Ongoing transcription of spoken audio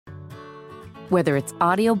Whether it's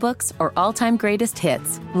audiobooks or all-time greatest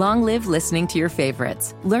hits, long live listening to your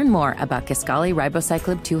favorites. Learn more about Kisqali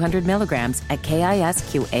Ribociclib 200 milligrams at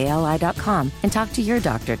KISQALI.com and talk to your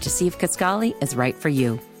doctor to see if Kisqali is right for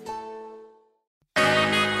you.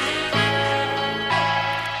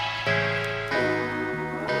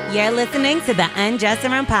 You're listening to the Undressed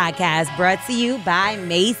Room podcast, brought to you by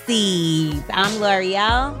Macy's. I'm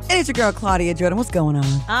L'Oreal. And it's your girl, Claudia Jordan. What's going on?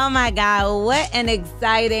 Oh, my God. What an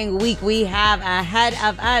exciting week we have ahead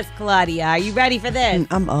of us, Claudia. Are you ready for this?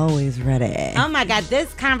 I'm always ready. Oh, my God.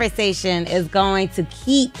 This conversation is going to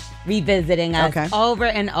keep revisiting us over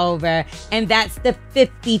and over, and that's the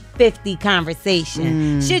 50-50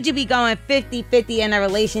 conversation. Should you be going 50-50 in a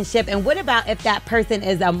relationship? And what about if that person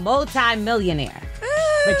is a multi-millionaire?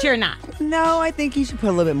 But you're not. No, I think you should put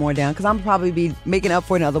a little bit more down because I'm probably be making up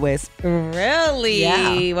for it in other ways. Really?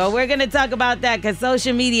 Yeah. Well, we're going to talk about that because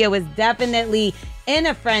social media was definitely in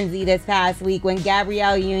a frenzy this past week when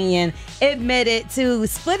Gabrielle Union admitted to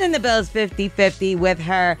splitting the bills 50-50 with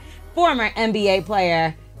her former NBA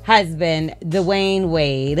player husband, Dwayne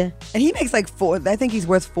Wade. And he makes like I think he's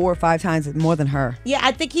worth 4 or 5 times more than her. Yeah,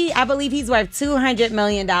 I believe he's worth $200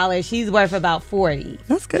 million. She's worth about 40.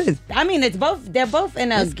 That's good. I mean, they're both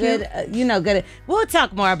in a good, good. We'll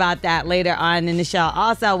talk more about that later on in the show.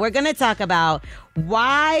 Also, we're going to talk about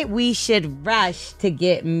why we should rush to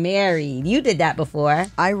get married. You did that before.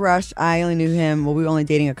 I rushed. I only knew him. Well, we were only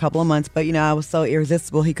dating a couple of months, but I was so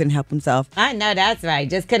irresistible he couldn't help himself. I know, that's right.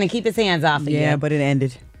 Just couldn't keep his hands off of you. Yeah, but it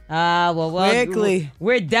ended. Quickly.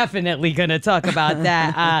 We're definitely going to talk about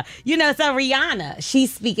that. So Rihanna,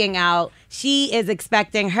 she's speaking out. She is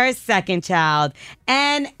expecting her second child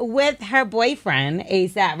and with her boyfriend,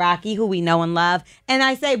 A$AP Rocky, who we know and love. And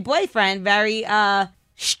I say boyfriend very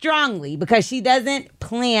strongly because she doesn't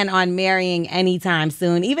plan on marrying anytime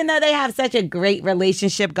soon, even though they have such a great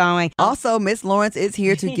relationship going. Also, Miss Lawrence is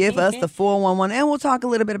here to give us the 411, and we'll talk a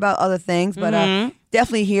little bit about other things, but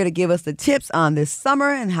definitely here to give us the tips on this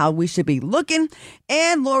summer and how we should be looking.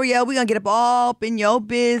 And L'Oreal, we're going to get all up in your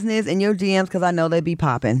business and your DMs because I know they be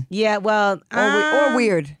popping. Yeah, well... Or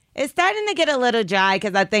weird. It's starting to get a little dry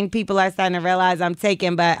because I think people are starting to realize I'm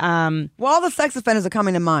taken, but... Well, all the sex offenders are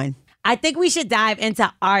coming to mind. I think we should dive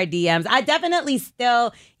into our DMs. I definitely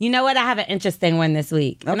still, I have an interesting one this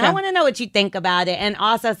week. And I want to know what you think about it. And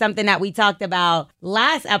also something that we talked about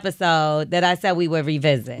last episode that I said we would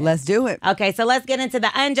revisit. Let's do it. Okay, so let's get into the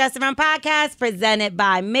Undressed Room podcast presented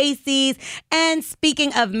by Macy's. And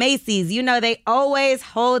speaking of Macy's, they always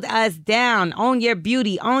hold us down. Own your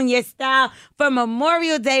beauty, own your style for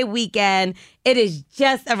Memorial Day weekend. It is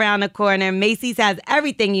just around the corner. Macy's has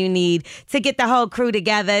everything you need to get the whole crew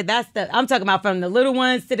together. I'm talking about from the little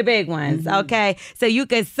ones to the big ones, okay? So you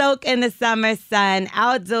can soak in the summer sun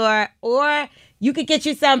outdoor, or you could get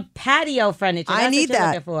you some patio furniture. That's I need what you're that.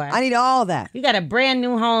 looking for. I need all that. You got a brand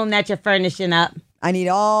new home that you're furnishing up. I need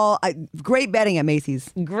great bedding at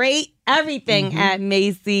Macy's. Great everything at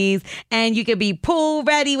Macy's. And you can be pool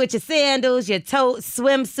ready with your sandals, your totes,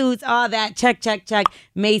 swimsuits, all that. Check.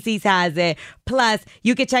 Macy's has it. Plus,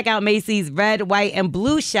 you can check out Macy's red, white, and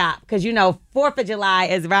blue shop because 4th of July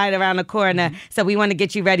is right around the corner. So we want to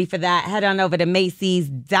get you ready for that. Head on over to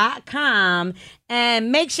Macy's.com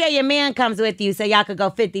and make sure your man comes with you so y'all could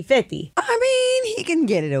go 50-50. I mean, he can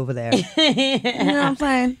get it over there. You know what I'm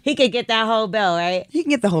saying? He could get that whole bill, right? He can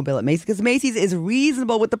get the whole bill at Macy's because Macy's is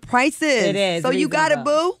reasonable with the prices. It is. So reasonable. You got it,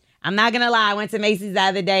 boo. I'm not going to lie. I went to Macy's the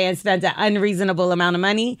other day and spent an unreasonable amount of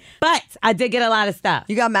money, but I did get a lot of stuff.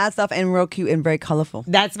 You got mad stuff and real cute and very colorful.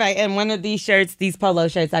 That's right. And one of these shirts, these polo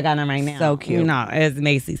shirts I got on right now. So cute. It's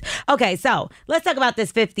Macy's. Okay, so let's talk about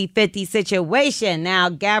this 50-50 situation. Now,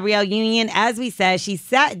 Gabrielle Union, as we said, she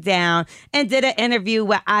sat down and did an interview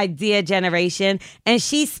with Idea Generation, and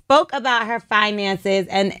she spoke about her finances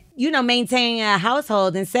and, maintaining a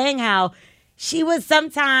household and saying how she was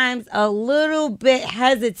sometimes a little bit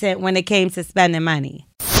hesitant when it came to spending money.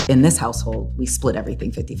 In this household, we split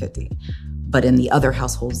everything 50-50. But in the other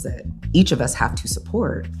households that each of us have to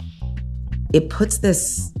support, it puts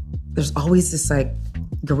there's always this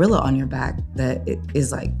gorilla on your back that it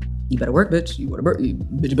is like, you better work, bitch. You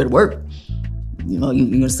better work. You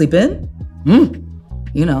gonna sleep in?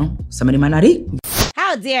 Somebody might not eat.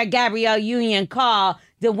 How dare Gabrielle Union call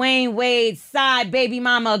Dwayne Wade's side baby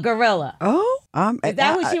mama a gorilla? Oh, is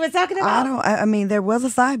that who she was talking about? I mean, there was a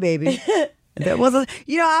side baby. There was a,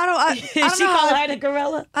 I don't she know called her the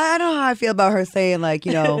gorilla? I don't know how I feel about her saying like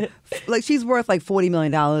she's worth like $40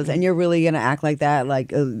 million and you're really gonna act like that,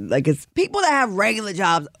 like it's people that have regular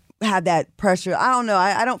jobs have that pressure. I don't know.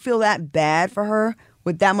 I don't feel that bad for her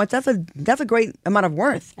with that much. That's a great amount of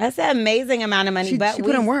worth. That's an amazing amount of money. She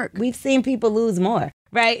put in work. We've seen people lose more.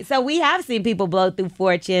 Right. So we have seen people blow through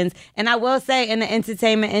fortunes. And I will say in the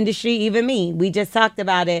entertainment industry, even me, we just talked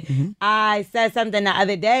about it. Mm-hmm. I said something the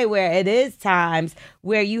other day where it is times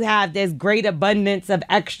where you have this great abundance of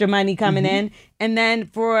extra money coming in. And then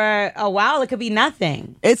for a while, it could be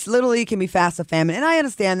nothing. It's literally can be fast or famine. And I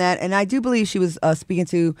understand that. And I do believe she was speaking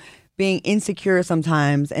to being insecure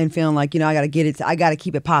sometimes and feeling like, I got to get it. I got to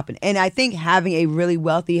keep it popping. And I think having a really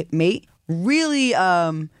wealthy mate really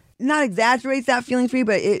not exaggerates that feeling for you,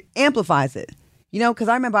 but it amplifies it. Because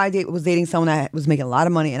I remember I was dating someone that was making a lot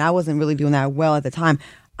of money and I wasn't really doing that well at the time.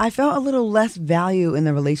 I felt a little less value in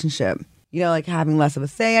the relationship, like having less of a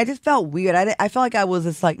say. I just felt weird. I felt like I was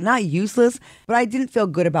just like not useless, but I didn't feel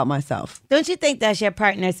good about myself. Don't you think that's your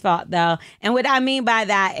partner's fault though? And what I mean by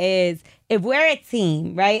that is if we're a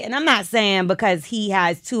team, right? And I'm not saying because he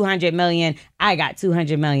has 200 million, I got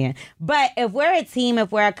 200 million. But if we're a team,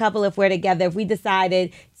 if we're a couple, if we're together, if we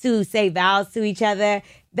decided to say vows to each other,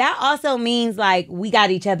 that also means like we got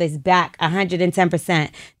each other's back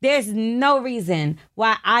 110%. There's no reason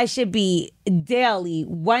why I should be daily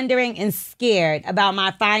wondering and scared about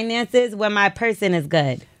my finances when my person is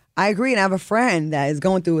good. I agree. And I have a friend that is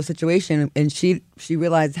going through a situation and she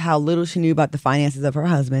realized how little she knew about the finances of her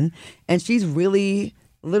husband. And she's really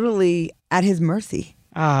literally at his mercy.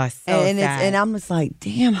 Oh, so sad. sad. I'm just like,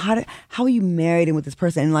 damn, how are you married and with this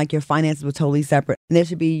person and like your finances were totally separate and there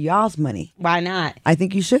should be y'all's money? Why not? I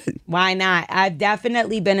think you should. Why not? I've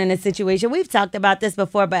definitely been in a situation. We've talked about this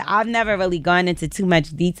before, but I've never really gone into too much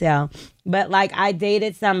detail. But like I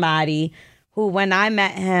dated somebody who when I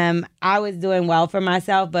met him, I was doing well for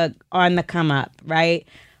myself, but on the come up, right?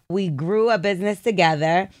 We grew a business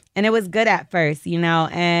together and it was good at first,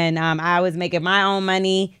 and I was making my own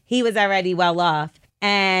money. He was already well off.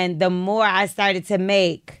 And the more I started to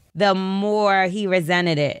make, the more he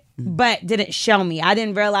resented it, but didn't show me. I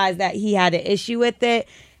didn't realize that he had an issue with it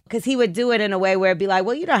because he would do it in a way where it'd be like,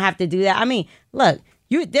 well, you don't have to do that. I mean, look,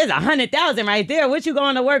 there's 100,000 right there. What you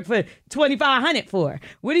going to work for 2,500 for?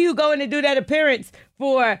 What are you going to do that appearance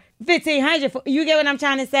for 1,500 for? You get what I'm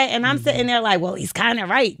trying to say? And I'm sitting there like, well, he's kind of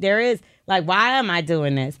right. There is like, why am I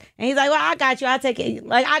doing this? And he's like, well, I got you. I'll take it.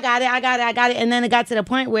 Like, I got it. And then it got to the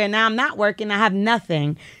point where now I'm not working. I have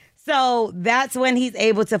nothing. So that's when he's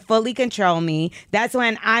able to fully control me. That's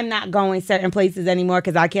when I'm not going certain places anymore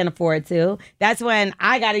because I can't afford to. That's when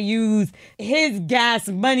I got to use his gas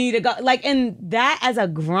money to go. Like, and that as a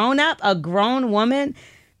grown-up, a grown woman,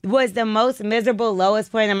 was the most miserable,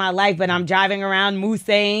 lowest point in my life. But I'm driving around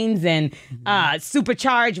Musains and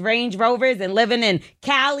supercharged Range Rovers and living in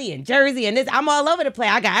Cali and Jersey and this. I'm all over the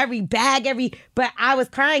place. I got every bag, but I was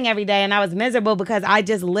crying every day and I was miserable because I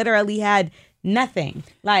just literally had nothing.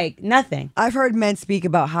 Like nothing. I've heard men speak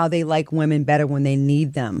about how they like women better when they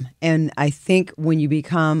need them. And I think when you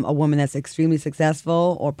become a woman that's extremely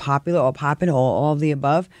successful or popular or popping or all of the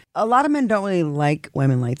above, a lot of men don't really like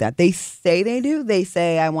women like that. They say they do. They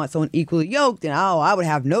say, I want someone equally yoked and I would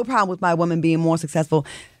have no problem with my woman being more successful.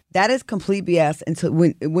 That is complete BS. Until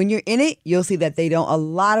when you're in it, you'll see that they don't.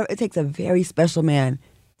 It takes a very special man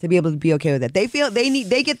to be able to be okay with it. They feel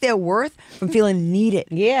they get their worth from feeling needed.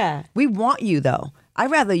 Yeah. We want you though. I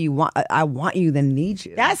want you than need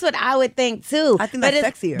you. That's what I would think too. I think that's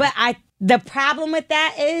sexier. But the problem with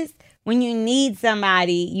that is when you need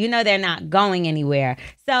somebody, they're not going anywhere.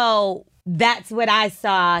 So that's what I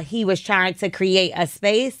saw. He was trying to create a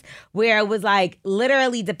space where it was like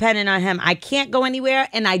literally dependent on him. I can't go anywhere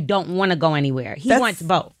and I don't want to go anywhere. He wants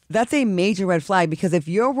both. That's a major red flag because if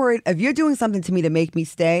you're doing something to me to make me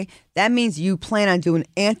stay, that means you plan on doing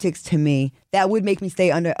antics to me that would make me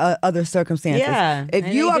stay under other circumstances. Yeah,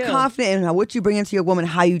 if you are confident in what you bring into your woman,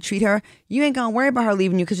 how you treat her, you ain't gonna worry about her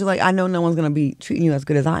leaving you because you're like, I know no one's gonna be treating you as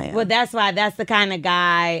good as I am. Well, that's why that's the kind of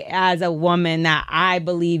guy as a woman that I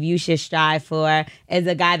believe you should strive for, is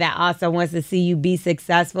a guy that also wants to see you be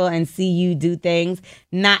successful and see you do things,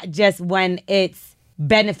 not just when it's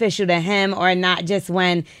beneficial to him or not just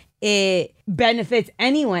when it benefits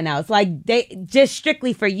anyone else. Like they just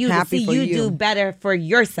strictly for you to see you do better for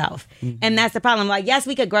yourself. Mm-hmm. And that's the problem. Like, yes,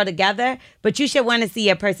 we could grow together, but you should want to see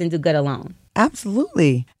a person do good alone.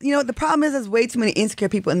 Absolutely. The problem is there's way too many insecure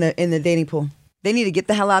people in the dating pool. They need to get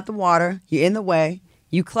the hell out the water. You're in the way.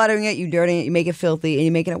 You cluttering it, you dirtying it, you make it filthy, and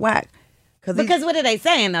you're making it whack. Because what are they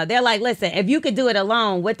saying, though? They're like, listen, if you could do it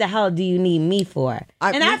alone, what the hell do you need me for?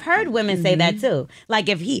 I've heard women say that, too. Like,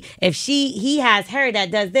 if he has her that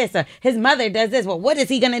does this, or his mother does this, well, what is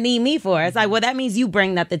he going to need me for? It's like, well, that means you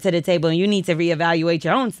bring nothing to the table, and you need to reevaluate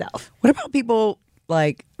your own self. What about people,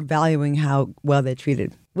 like, valuing how well they're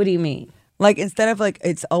treated? What do you mean? Like instead of like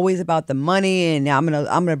it's always about the money and now I'm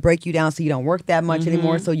gonna break you down so you don't work that much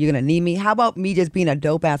anymore, so you're gonna need me. How about me just being a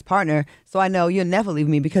dope ass partner so I know you'll never leave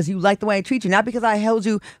me because you like the way I treat you, not because I held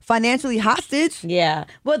you financially hostage. Yeah.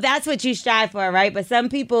 Well, that's what you strive for, right? But some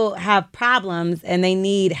people have problems and they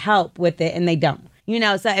need help with it and they don't. You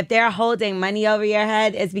know, so if they're holding money over your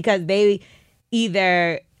head, it's because they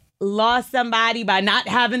either lost somebody by not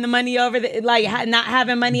having the money not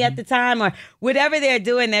having money at the time, or whatever they're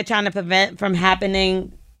doing, they're trying to prevent from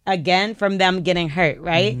happening again, from them getting hurt,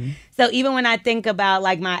 right? So even when I think about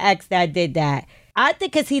like my ex that did that, I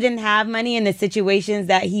think because he didn't have money in the situations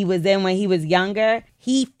that he was in when he was younger,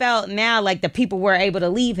 he felt now like the people were able to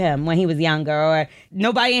leave him when he was younger, or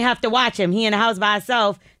nobody didn't have to watch him. He in the house by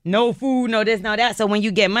himself, no food, no this, no that. So when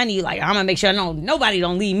you get money, you're like, I'm gonna make sure nobody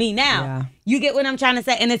don't leave me now. Yeah. You get what I'm trying to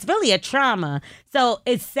say? And it's really a trauma. So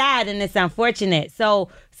it's sad and it's unfortunate. So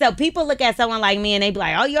people look at someone like me and they be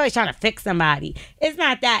like, oh, you're always trying to fix somebody. It's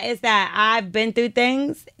not that. It's that I've been through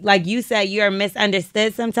things. Like you said, you're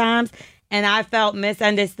misunderstood sometimes. And I felt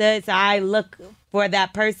misunderstood. So I look for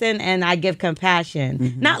that person and I give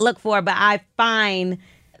compassion. Not look for, but I find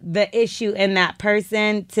the issue in that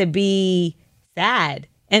person to be sad.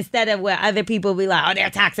 Instead of where other people be like, oh, they're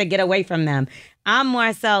toxic, get away from them. I'm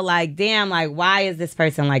more so like, damn, like, why is this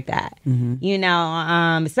person like that? You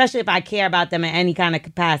know, especially if I care about them in any kind of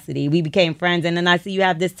capacity. We became friends and then I see you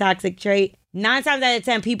have this toxic trait. 9 times out of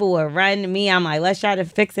 10 people will run to me. I'm like, let's try to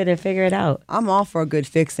fix it and figure it out. I'm all for a good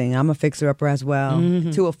fixing. I'm a fixer-upper as well,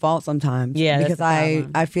 to a fault sometimes. Yeah, because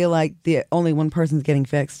I feel like the only one person's getting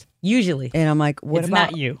fixed. Usually. And I'm like, what It's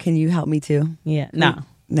about not you. Can you help me too? Yeah, no.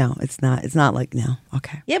 No, it's not. It's not like, no.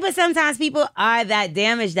 Okay. Yeah, but sometimes people are that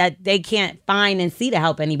damaged that they can't find and see to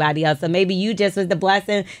help anybody else. So maybe you just was the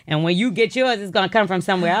blessing, and when you get yours, it's going to come from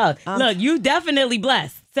somewhere else. Look, you definitely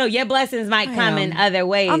blessed. So your blessings might come in other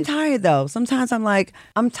ways. I'm tired, though. Sometimes I'm like,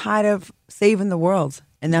 I'm tired of saving the world.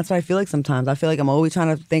 And that's what I feel like sometimes. I feel like I'm always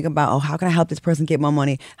trying to think about, oh, how can I help this person get more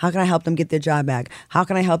money? How can I help them get their job back? How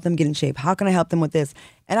can I help them get in shape? How can I help them with this?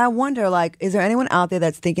 And I wonder, like, is there anyone out there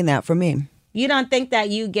that's thinking that for me? You don't think that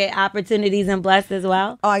you get opportunities and blessed as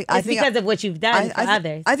well? Oh, it's because of what you've done for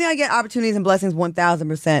others. I think I get opportunities and blessings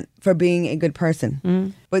 1,000% for being a good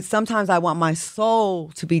person. But sometimes I want my soul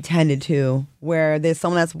to be tended to, where there's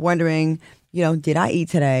someone that's wondering, you know, did I eat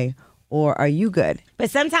today? Or are you good? But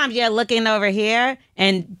sometimes you're looking over here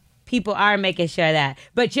and people are making sure that.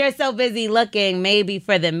 But you're so busy looking maybe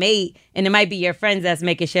for the mate, and it might be your friends that's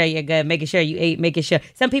making sure you're good, making sure you ate, making sure.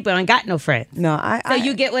 Some people ain't got no friends. No, So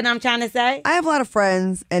you get what I'm trying to say? I have a lot of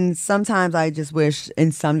friends, and sometimes I just wish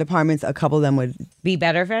in some departments a couple of them would Be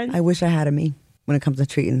better friends? I wish I had a me when it comes to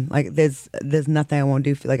treating. Like there's nothing I won't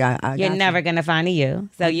do. Like I You're never going to find a you.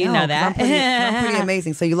 So you know that. I'm pretty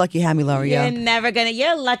amazing. So you're lucky you have me, L'Oreal.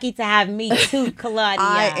 You're lucky to have me too, Claudia.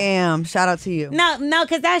 I am. Shout out to you. No,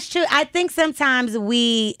 because that's true. I think sometimes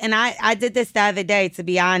I did this the other day, to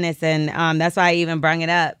be honest, and that's why I even brought it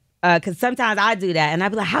up. Because sometimes I do that, and I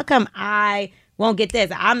be like, how come I won't get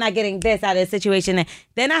this? I'm not getting this out of the situation. And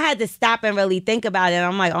then I had to stop and really think about it.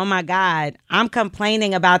 I'm like, oh my God, I'm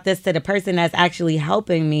complaining about this to the person that's actually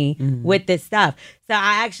helping me with this stuff. So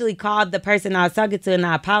I actually called the person I was talking to and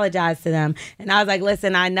I apologized to them. And I was like,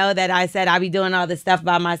 listen, I know that I said I'll be doing all this stuff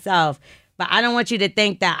by myself, but I don't want you to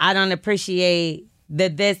think that I don't appreciate the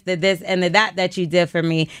this, and the that you did for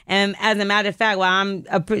me. And as a matter of fact, while I'm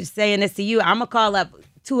saying this to you, I'm going to call up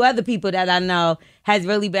 2 other people that I know has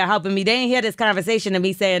really been helping me. They didn't hear this conversation of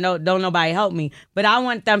me saying, no, don't nobody help me. But I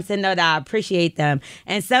want them to know that I appreciate them.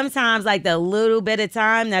 And sometimes, like, the little bit of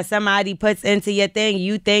time that somebody puts into your thing,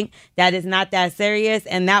 you think that it's not that serious.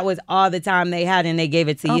 And that was all the time they had, and they gave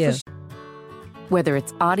it to you. Whether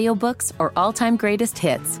it's audiobooks or all-time greatest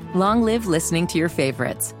hits, long live listening to your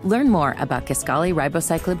favorites. Learn more about Kisqali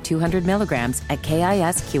Ribociclib 200 milligrams at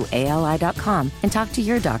KISQALI.com and talk to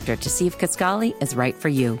your doctor to see if Kisqali is right for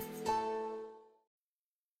you.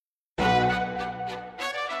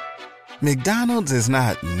 McDonald's is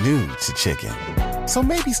not new to chicken. So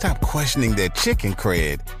maybe stop questioning their chicken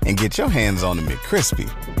cred and get your hands on the McCrispy.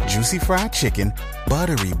 Juicy fried chicken,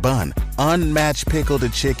 buttery bun, unmatched pickle to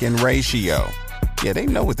chicken ratio. Yeah, they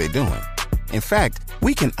know what they're doing. In fact,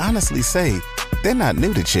 we can honestly say they're not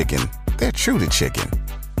new to chicken. They're true to chicken.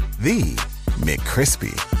 The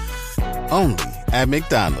McCrispy. Only at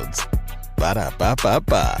McDonald's.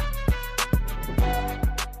 Ba-da-ba-ba-ba.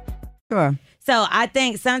 Sure. So I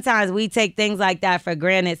think sometimes we take things like that for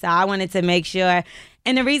granted. So I wanted to make sure.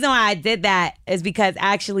 And the reason why I did that is because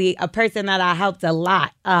actually a person that I helped a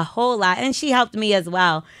whole lot, and she helped me as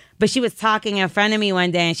well. But she was talking in front of me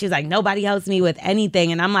one day and she was like, nobody helps me with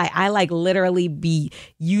anything. And I'm like, I like literally be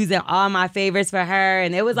using all my favors for her.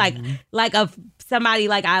 And it was like somebody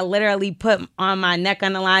like I literally put on my neck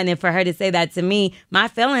on the line, and for her to say that to me, my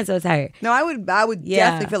feelings was hurt. No, I would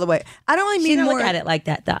definitely feel the way. I don't really She mean didn't more look at it like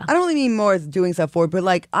that though. I don't really mean more as doing stuff for it, but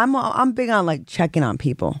like I'm big on like checking on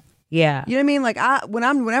people. Yeah. You know what I mean? Like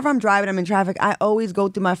whenever I'm driving, I'm in traffic, I always go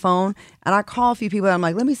through my phone and I call a few people and I'm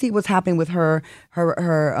like, let me see what's happening with her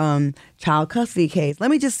child custody case.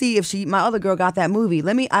 Let me just see if my other girl got that movie.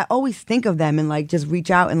 I always think of them and like just reach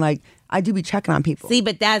out and like I do be checking on people. See,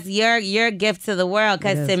 but that's your gift to the world.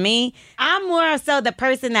 Because to me, I'm more so the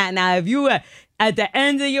person that now if you were at the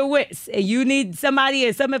end of your wits and you need somebody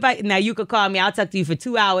and some advice, now you could call me. I'll talk to you for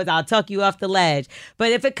 2 hours. I'll talk you off the ledge.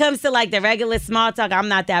 But if it comes to like the regular small talk, I'm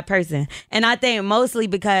not that person. And I think mostly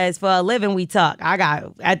because for a living we talk. I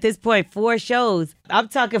got, at this point, 4 shows. I'm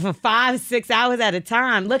talking for 5-6 hours at a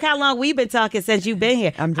time. Look how long we've been talking since you've been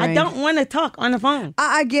here. I don't want to talk on the phone.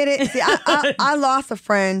 I get it. See, I lost a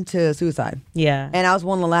friend to suicide. Yeah. And I was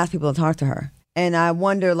one of the last people to talk to her. And I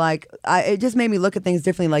wonder, like, it just made me look at things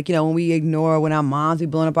differently. Like, you know, when our moms, we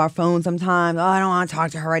blowing up our phones sometimes. Oh, I don't want to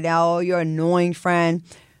talk to her right now. Oh, you're an annoying friend.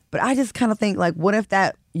 But I just kind of think, like, what if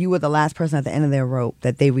that you were the last person at the end of their rope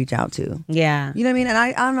that they reach out to? Yeah. You know what I mean? And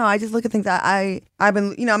I don't know. I just look at things. I've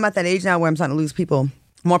been, you know, I'm at that age now where I'm starting to lose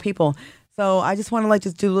more people. So I just want to, like,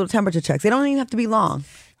 just do little temperature checks. They don't even have to be long.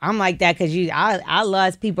 I'm like that because I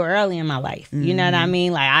lost people early in my life. Mm-hmm. You know what I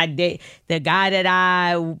mean? Like I did, the guy that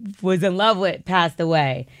I was in love with passed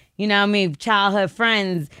away. You know what I mean? Childhood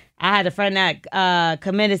friends. I had a friend that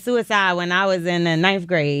committed suicide when I was in the 9th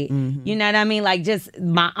grade. Mm-hmm. You know what I mean? Like just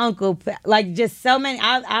my uncle, like just so many.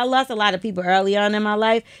 I lost a lot of people early on in my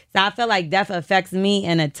life. So I feel like death affects me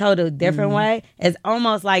in a total different way. It's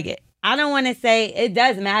almost like I don't want to say it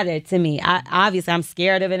does matter to me. Obviously, I'm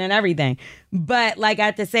scared of it and everything. But, like,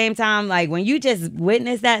 at the same time, like, when you just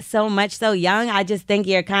witness that so much so young, I just think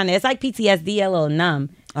you're kind of, it's like PTSD, a little numb.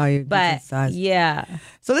 Oh, you're but, yeah.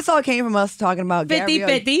 So this all came from us talking about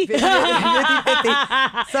 50-50.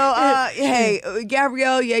 50-50. So, hey,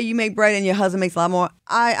 Gabrielle, yeah, you make bread and your husband makes a lot more.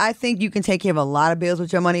 I think you can take care of a lot of bills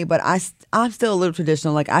with your money, but I'm still a little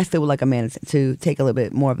traditional. Like, I still would like a man to take a little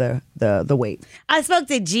bit more of the weight. I spoke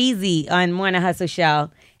to Jeezy on Morning Hustle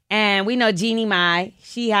Show, and we know Jeannie Mai.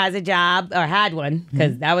 She has a job, or had one,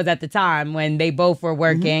 because that was at the time when they both were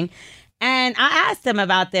working. Mm-hmm. And I asked him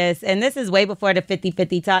about this, and this is way before the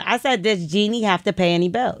 50-50 talk. I said, does Jeannie have to pay any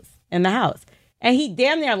bills in the house? And he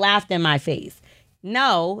damn near laughed in my face.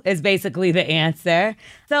 No, is basically the answer.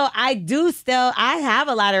 So I have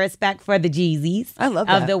a lot of respect for the Jeezys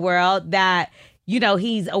of the world that, you know,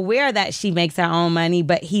 he's aware that she makes her own money,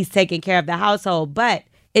 but he's taking care of the household. But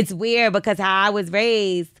it's weird because how I was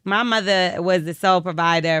raised, my mother was the sole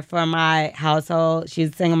provider for my household. She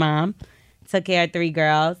was a single mom, took care of 3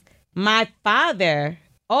 girls. My father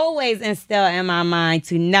always instilled in my mind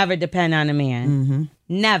to never depend on a man. Mm-hmm.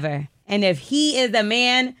 Never. And if he is a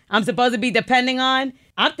man I'm supposed to be depending on,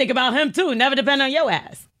 I'm thinking about him too. Never depend on your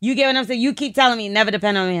ass. You get what I'm saying? You keep telling me never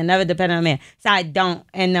depend on a man, never depend on a man. So I don't.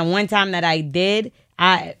 And the one time that I did,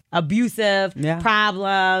 abusive,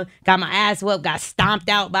 problem, got my ass whooped, got stomped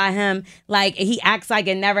out by him. Like, he acts like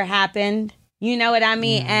it never happened. You know what I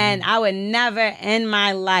mean? And I would never in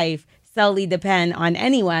my life solely depend on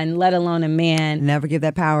anyone, let alone a man. Never give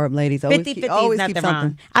that power up, ladies. 50-50 is nothing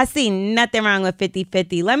wrong. I see nothing wrong with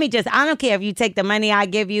 50-50. I don't care if you take the money I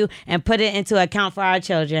give you and put it into account for our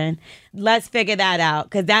children. Let's figure that out,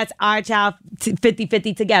 because that's our child,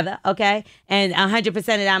 50-50 together, okay? And 100% of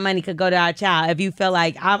that money could go to our child if you feel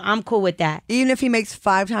like I'm cool with that. Even if he makes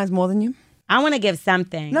 5 times more than you? I want to give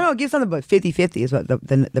something. No, give something, but 50-50 is what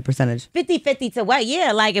the percentage. 50-50 to what?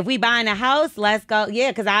 Yeah, like if we buying a house, let's go.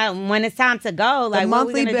 Yeah, because when it's time to go, like the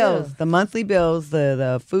monthly bills,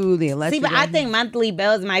 the food, the electric. See, but I think monthly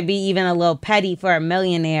bills might be even a little petty for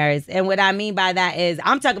millionaires. And what I mean by that is,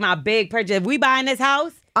 I'm talking about big purchase. If we buying this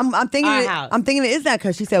house, I'm thinking it is that,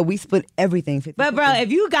 because she said we split everything 50-50. But bro,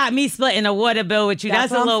 if you got me splitting a water bill with you,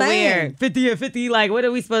 that's a little weird. 50 or 50, like what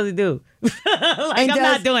are we supposed to do? I'm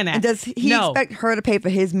not doing that. And does he expect her to pay for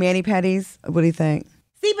his mani-pedis? What do you think?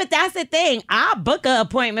 See, but that's the thing. I'll book an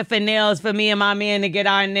appointment for nails for me and my man to get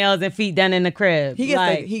our nails and feet done in the crib. He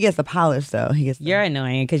gets the polish though. You're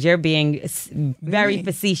annoying because you're being very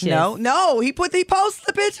facetious. No, he posted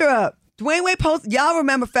the picture up. Dwayne Wade posted, y'all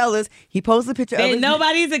remember, fellas, he posted a picture of his...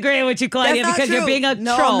 Nobody's agreeing with you, Claudia, That's not because you're true. being a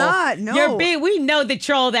No, troll. I'm not. No. We know the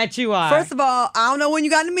troll that you are. First of all, I don't know when you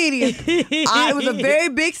got in the media. It was a very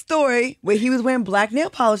big story where he was wearing black nail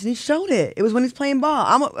polish and he showed it. It was when he's playing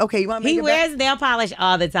ball. Okay, you want to make he it wears nail polish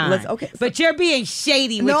all the time. Okay. But you're being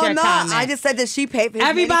shady with No, your I'm not. comment. I just said that she paid for his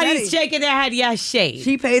Everybody's mani-pedis. shaking their head, yes, shade.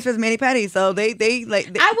 She pays for his mani-pedis, so they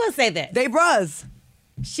I will say this. they bruz.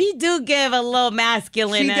 She do give a little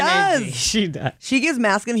masculine She energy. does. She does. She gives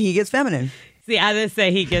masculine, he gives feminine. See, I didn't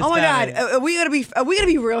say he gets Oh my feminine. God, are we gonna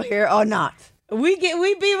be real here or not? We be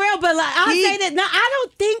real, but like I'll say that. No, I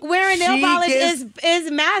don't think wearing nail She polish gives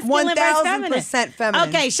is masculine versus feminine. 1000% feminine.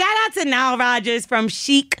 Okay, shout out to Nile Rodgers from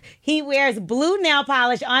Chic. He wears blue nail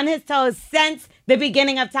polish on his toes since the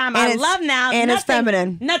beginning of time. And I it's- love Nile. and it's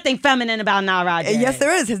feminine. Nothing feminine about Nile Rodgers. Yes,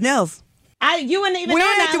 there is. His nails. You wouldn't even know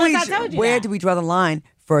that unless I told you Where that. do we draw the line?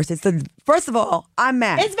 First of all, I'm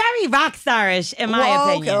mad. It's very rock starish in my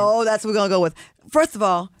opinion. Okay, oh, that's what we're gonna go with. First of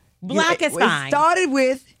all, Black is fine. It started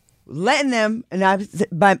with letting them, and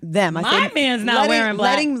by them, I My say man's not wearing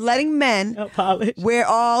black. letting men polish. wear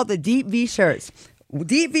all the deep V shirts.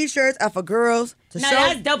 Deep V shirts are for girls to Now show.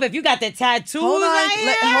 that's dope if you got the tattoos Hold on, right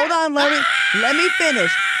here. hold on, let me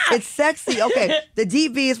finish. It's sexy. Okay, the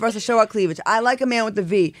deep V is for us to show our cleavage. I like a man with the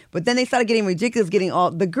V, but then they started getting ridiculous, getting all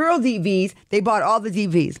the girl deep Vs. They bought all the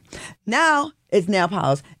deep Vs. Now it's nail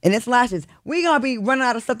polish and it's lashes. We gonna be running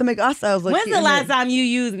out of stuff to make ourselves look When's cute. the last time you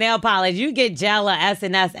used nail polish? You get gel or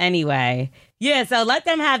S&S anyway. Yeah, so let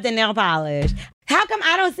them have the nail polish. How come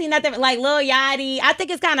I don't see nothing like Lil Yachty? I think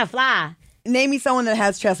it's kind of fly. Name me someone that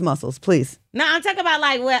has chest muscles, please. No, I'm talking about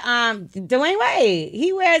like what Dwayne Wade.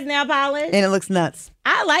 He wears nail polish. And it looks nuts.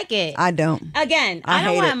 I like it. I don't. Again, I I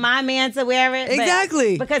don't hate want it. my man to wear it.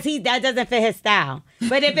 Exactly. Because that doesn't fit his style.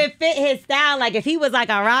 But if it fit his style, like if he was like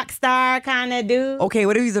a rock star kind of dude, Okay,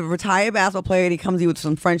 what if he's a retired basketball player and he comes to you with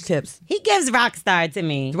some French tips? he gives rock star to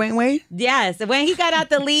me. Dwayne Wade? Yes, when he got out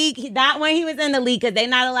the league, not when he was in the league, because they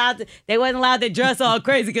wasn't allowed to dress all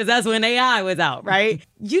crazy, because that's when AI was out, right?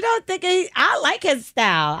 You don't think I like his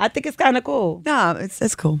style? I think it's kind of cool. Nah,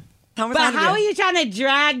 it's cool. But how are you trying to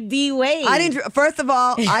drag D Wade? I didn't. First of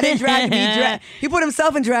all, I didn't drag him. He drag. He put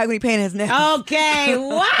himself in drag when he painted his nails. Okay,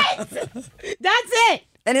 what? That's it.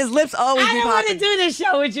 And his lips always I be don't want to popping. do this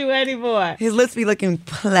show with you anymore. His lips be looking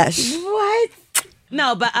plush. What?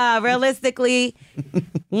 No, but realistically,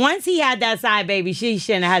 once he had that side baby, she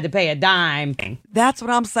shouldn't have had to pay a dime. That's what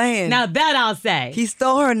I'm saying. Now that I'll say. He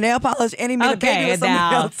stole her nail polish and he made a baby with somebody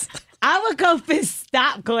now, else. I would go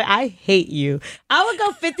stop, Chloe. I hate you. I would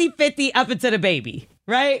go 50-50 up into the baby,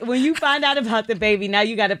 right? When you find out about the baby, now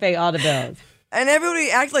you got to pay all the bills. And everybody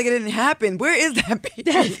acts like it didn't happen. Where is that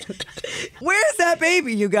baby? Where is that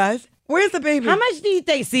baby, you guys? Where's the baby? How much do you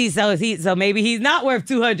think? So maybe he's not worth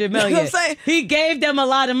 $200 million. You know what I'm saying? He gave them a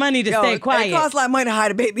lot of money to stay quiet. It costs a lot of money to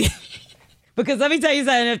hide a baby. Because let me tell you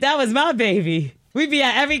something. If that was my baby, we'd be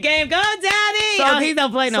at every game. Go, Daddy! He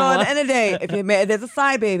don't play no more. So at the end of the day, if there's a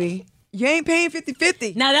side baby, you ain't paying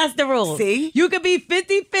 50-50. Now that's the rule. See? You could be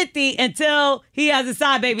 50-50 until he has a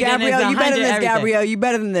side baby. Gabrielle, you better than this, everything. Gabrielle. You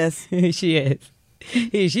better than this. She is.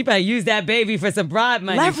 She better use that baby for some broad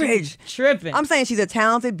money. Leverage. She's tripping. I'm saying she's a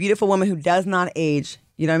talented, beautiful woman who does not age.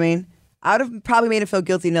 You know what I mean? I would have probably made her feel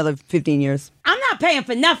guilty another 15 years. I'm not paying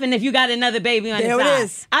for nothing if you got another baby on There the it side.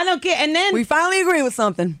 is. I don't care. And then, We finally agree with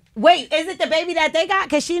something. wait, is it the baby that they got?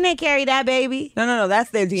 Because she didn't carry that baby. No,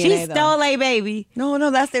 that's their DNA. She though. stole a baby.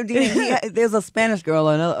 No, that's their DNA. There's a Spanish girl.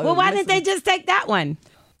 Or another, Well, why didn't they just take that one?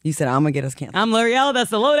 You said, I'm going to get us canceled. I'm L'Oreal. That's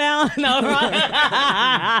the lowdown. No,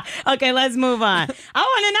 wrong. Okay, let's move on. I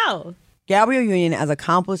want to know. Gabrielle Union, as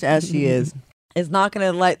accomplished as she is not going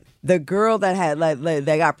to let the girl that had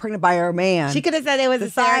that got pregnant by her man. She could have said it was the a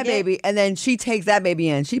side surrogate. baby, and then she takes that baby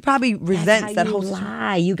in. She probably resents that whole.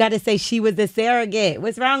 lie. You got to say she was the surrogate.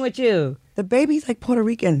 What's wrong with you? The baby's like Puerto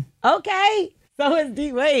Rican. Okay, so is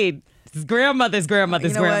D Wade. His grandmother's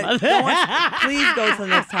grandmother's You know what? grandmother. Please go to the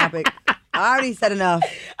next topic. I already said enough.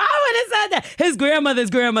 I would have said that. His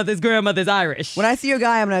grandmother's Irish. When I see your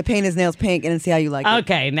guy, I'm going to paint his nails pink and see how you like it.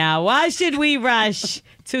 Okay, now why should we rush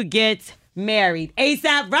to get married?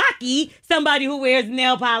 A$AP Rocky, somebody who wears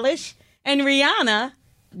nail polish, and Rihanna.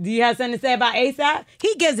 Do you have something to say about A$AP?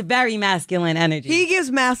 He gives very masculine energy. He gives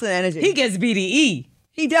masculine energy. He gives BDE.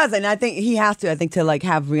 He does, and I think he has to. I think to like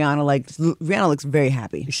have Rihanna Rihanna looks very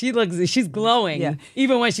happy. She's glowing, Yeah.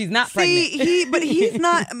 even when she's not See, pregnant. but he's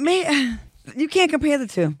not. Man, you can't compare the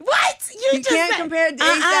two. What? You You can't compare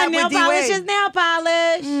ASAP nail with polish D-Wade. is nail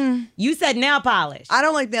polish. You said nail polish. I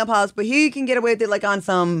don't like nail polish, but he can get away with it like on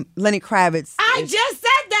some Lenny Kravitz. I just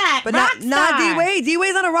said that. But Rockstar. not D-Wade.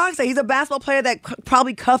 D-Wade's not a rock star. He's a basketball player that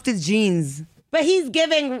probably cuffed his jeans. But he's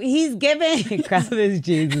giving Kravitz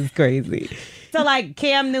jeans is crazy. So like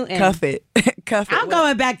Cam Newton. Cuff it. Cuff it. I'm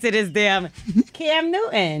going back to this damn Cam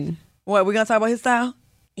Newton. What, we're going to talk about his style?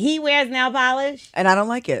 He wears nail polish. And I don't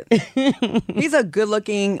like it. He's a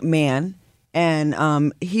good-looking man.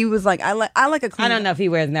 And he was like, I like a clean... I don't know if he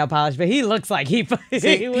wears nail polish, but he looks like he wears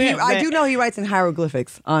I it. do know he writes in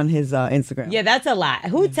hieroglyphics on his Instagram. Yeah, that's a lot.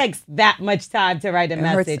 Who takes that much time to write a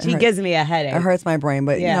message? He gives me a headache. It hurts my brain,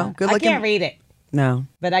 but Yeah. you know, good looking. I can't read it. No.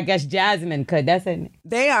 But I guess Jasmine could. That's it.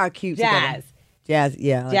 They are cute Jazz. together. Jazz,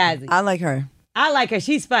 yeah. Jazzy. I like her. I like her.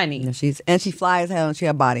 She's funny. Yeah, she flies hell and she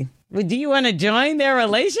has body. Well, do you want to join their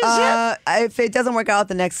relationship? If it doesn't work out with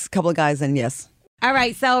the next couple of guys, then yes. All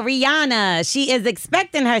right, so Rihanna, she is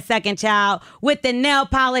expecting her second child with the nail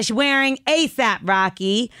polish wearing ASAP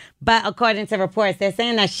Rocky. But according to reports, they're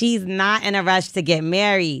saying that she's not in a rush to get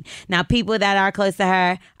married. Now, people that are close to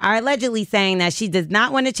her are allegedly saying that she does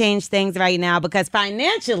not want to change things right now because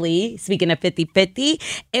financially, speaking of 50-50,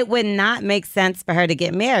 it would not make sense for her to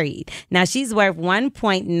get married. Now, she's worth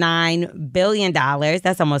 $1.9 billion.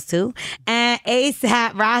 That's almost two. And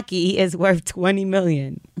ASAP Rocky is worth $20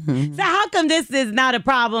 million. Mm-hmm. So how come this is not a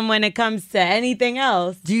problem when it comes to anything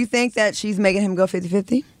else? Do you think that she's making him go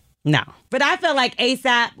 50-50? No. But I feel like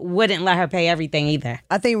ASAP wouldn't let her pay everything either.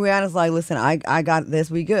 I think Rihanna's like, listen, I got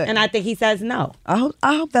this, we good. And I think he says no. I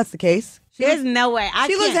hope that's the case. There's no way.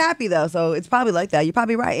 She looks happy though, so it's probably like that. You're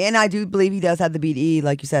probably right. And I do believe he does have the BDE,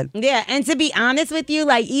 like you said. Yeah, and to be honest with you,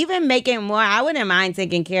 like even making more, I wouldn't mind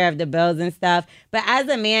taking care of the bills and stuff. But as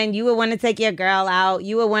a man, you would want to take your girl out.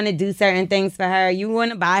 You would want to do certain things for her. You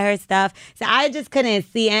want to buy her stuff. So I just couldn't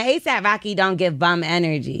see. And ASAP Rocky don't give bum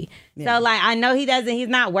energy. Yeah. So, like, I know he doesn't. He's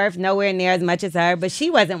not worth nowhere near as much as her, but she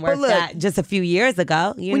wasn't worth that just a few years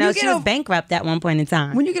ago. You know, she was bankrupt at one point in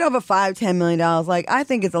time. When you get over $5-10 million, like, I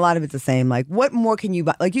think it's a lot of it's the same. Like, what more can you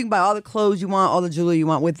buy? Like, you can buy all the clothes you want, all the jewelry you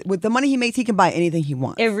want. With the money he makes, he can buy anything he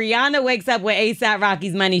wants. If Rihanna wakes up with ASAP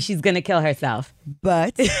Rocky's money, she's going to kill herself.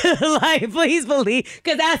 But, like, please believe,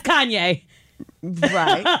 because that's Kanye.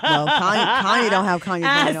 Right. Well, Kanye don't have Kanye's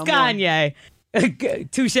money no more. Kanye.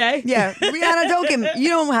 Touche. Yeah, Rihanna, you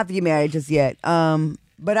don't have to get married just yet.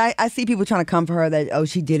 But I see people trying to come for her that,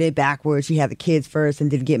 she did it backwards. She had the kids first and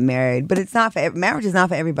didn't get married. But it's not marriage is not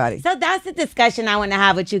for everybody. So that's the discussion I want to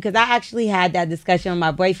have with you, because I actually had that discussion with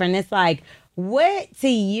my boyfriend. It's like, what to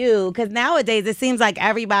you? Because nowadays it seems like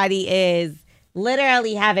everybody is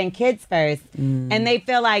literally having kids first. And they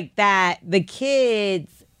feel like that the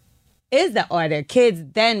kids is the order. Kids,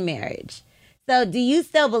 then marriage. So do you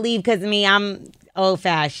still believe, because me, I'm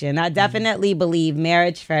old-fashioned. I definitely believe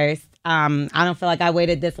marriage first. I don't feel like I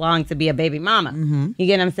waited this long to be a baby mama. You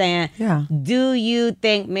get what I'm saying? Yeah. Do you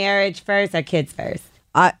think marriage first or kids first?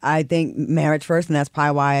 I think marriage first, and that's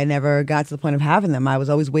probably why I never got to the point of having them. I was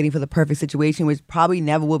always waiting for the perfect situation, which probably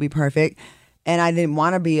never will be perfect. And I didn't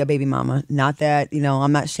want to be a baby mama. Not that,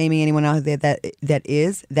 I'm not shaming anyone out there that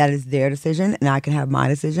is their decision, and I can have my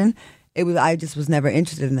decision. I just was never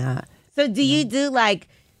interested in that. So do you do like...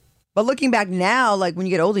 But looking back now, like when you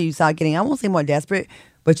get older, you start getting, I won't say more desperate,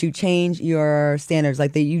 but you change your standards.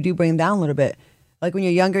 Like you do bring them down a little bit. Like when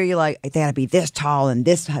you're younger, you're like, they gotta be this tall and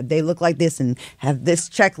this, they look like this and have this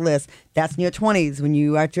checklist. That's in your 20s when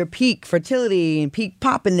you are at your peak fertility and peak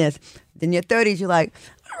poppiness. Then your 30s, you're like,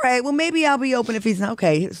 all right, well, maybe I'll be open if he's not.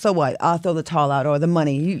 Okay, so what? I'll throw the tall out or the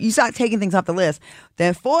money. You start taking things off the list.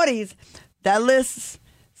 Then 40s, that list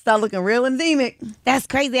start looking real anemic. That's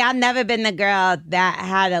crazy. I've never been the girl that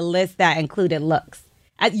had a list that included looks.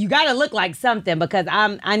 You got to look like something, because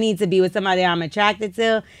I need to be with somebody I'm attracted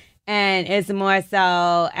to. And it's more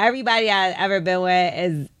so everybody I've ever been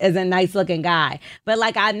with is a nice looking guy. But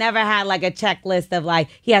like I never had like a checklist of like,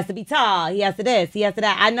 he has to be tall, he has to this, he has to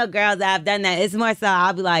that. I know girls that have done that. It's more so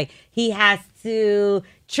I'll be like, he has to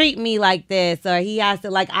treat me like this, or he has to,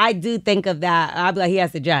 like, I do think of that. I'll be like, he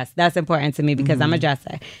has to dress. That's important to me because I'm a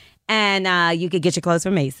dresser. And you could get your clothes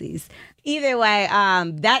from Macy's. Either way,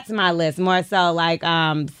 that's my list. More so like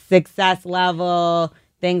success level,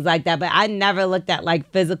 things like that. But I never looked at like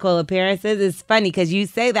physical appearances. It's funny because you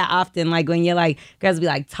say that often, like when you're like, girls be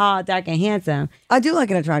like tall, dark, and handsome. I do like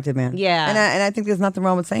an attractive man. Yeah. And I think there's nothing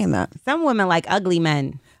wrong with saying that. Some women like ugly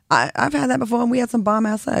men. I've had that before, and we had some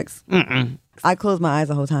bomb-ass sex. I closed my eyes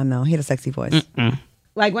the whole time, though. He had a sexy voice.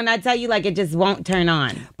 Like when I tell you, like, it just won't turn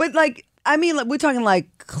on. But like, I mean, like, we're talking like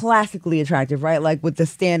classically attractive, right? Like with the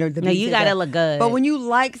standard. No, you gotta look good. But when you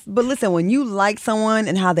listen, when you like someone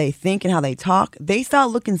and how they think and how they talk, they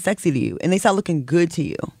start looking sexy to you and they start looking good to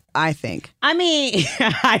you, I think. I mean,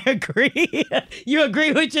 I agree. You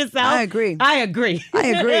agree with yourself? I agree. I agree.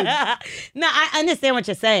 No, I understand what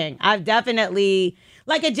you're saying. I've definitely,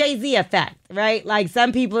 like a Jay-Z effect, right? Like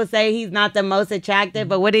some people say he's not the most attractive,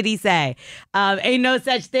 but what did he say? Ain't no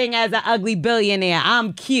such thing as an ugly billionaire.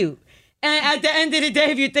 I'm cute. And at the end of the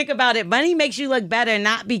day, if you think about it, money makes you look better,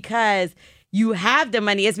 not because you have the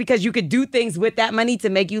money. It's because you could do things with that money to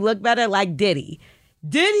make you look better, like Diddy.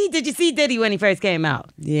 Did you see Diddy when he first came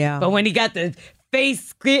out? Yeah. But when he got the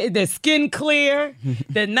the skin clear,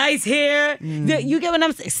 the nice hair, you get what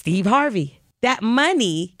I'm saying? Steve Harvey. That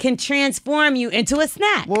money can transform you into a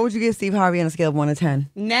snack. What would you give Steve Harvey on a scale of 1 to 10?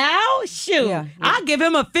 Now, shoot, Yeah. I'll give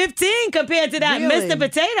him a 15 compared to that Really? Mr.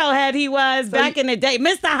 Potato Head he was back in the day.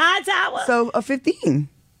 Mr. Hightower. So a 15.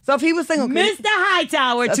 So if he was single, Mr.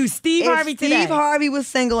 Hightower to Steve Harvey today. Steve Harvey was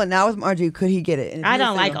single and now it's Marjorie, could he get it? And if I he was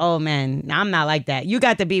don't like single- old men. I'm not like that. You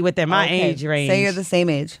got to be within my Okay, age range. Say you're the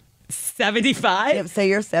same age. 75? Yep, say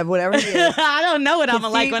you're 7, whatever it is. I don't know what I'm Could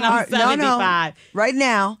like Steve when I'm 75. No. Right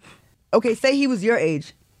now, okay, say he was your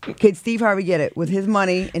age. Could Steve Harvey get it with his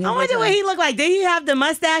money and his I wonder what he looked like. Did he have the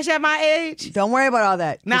mustache at my age? Don't worry about all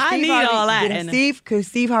that. Nah, Could I Steve need all that. Could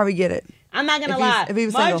Steve Harvey get it? I'm not gonna If he's- lie. if he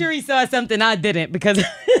was single. Marjorie saw something I didn't because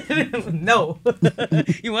no.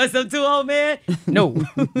 You want some too old man? No.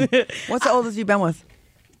 What's the oldest you've been with?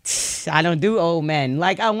 I don't do old men.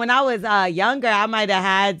 Like when I was younger, I might have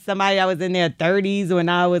had somebody that was in their 30s when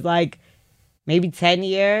I was like maybe 10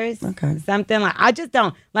 years. Okay. Something like I just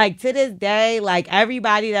don't like to this day, like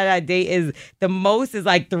everybody that I date is the most is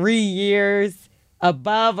like 3 years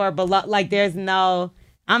above or below. Like there's no,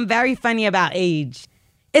 I'm very funny about age.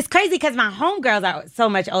 It's crazy because my homegirls are so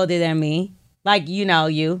much older than me. Like, you.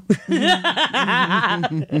 No,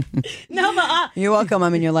 but You're welcome.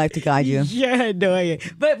 I'm in your life to guide you. you're annoying.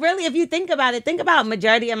 But really, if you think about it,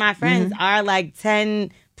 majority of my friends are like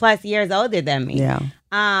 10 plus years older than me. Yeah.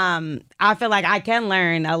 I feel like I can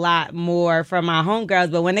learn a lot more from my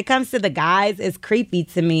homegirls, but when it comes to the guys, it's creepy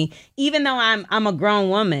to me. Even though I'm a grown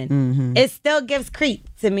woman, it still gives creep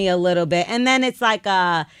to me a little bit. And then it's like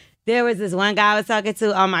there was this one guy I was talking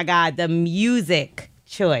to. Oh my God, the music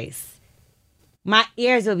choice. My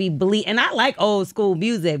ears would be bleeding. And I like old school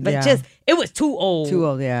music, but Yeah. it was too old. Too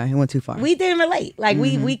old, yeah. He went too far. We didn't relate. Like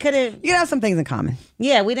we couldn't. You have some things in common.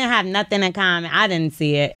 Yeah, we didn't have nothing in common. I didn't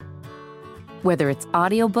see it. Whether it's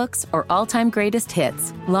audiobooks or all-time greatest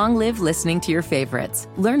hits, long live listening to your favorites.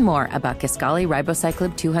 Learn more about Kisqali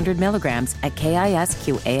Ribociclib 200 milligrams at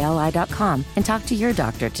KISQALI.com and talk to your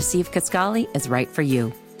doctor to see if Kisqali is right for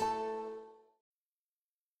you.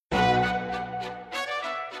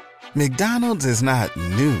 McDonald's is not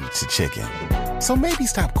new to chicken. So maybe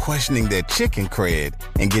stop questioning their chicken cred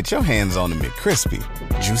and get your hands on the McCrispy.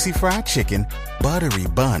 Juicy fried chicken, buttery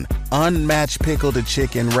bun, unmatched pickle to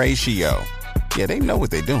chicken ratio. Yeah, they know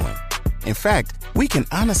what they're doing. In fact, we can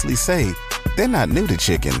honestly say they're not new to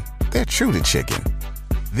chicken. They're true to chicken.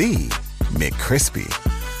 The McCrispy.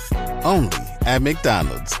 Only at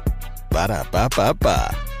McDonald's.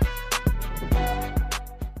 Ba-da-ba-ba-ba.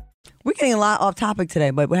 We're getting a lot off topic today,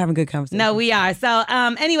 but we're having good conversation. No, we are. So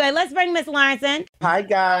anyway, let's bring Miss Lawrence in. Hi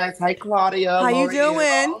guys. Hi Claudia. How you L'Oreal.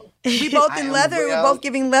 doing? We both I in am leather. We're well. both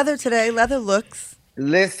giving leather today. Leather looks.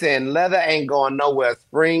 Listen, leather ain't going nowhere.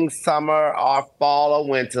 Spring, summer, or fall or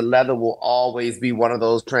winter, leather will always be one of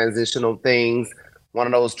those transitional things, one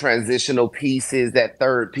of those transitional pieces, that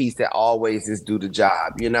third piece that always is do the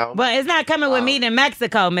job, you know? But it's not coming with me to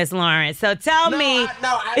Mexico, Miss Lawrence. So tell me.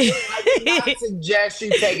 I do not suggest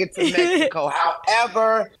you take it to Mexico.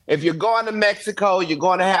 However, if you're going to Mexico, you're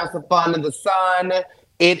going to have some fun in the sun.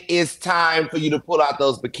 It is time for you to pull out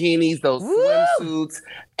those bikinis, those swimsuits,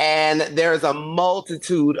 and there's a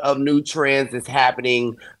multitude of new trends that's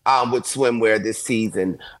happening with swimwear this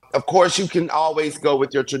season. Of course, you can always go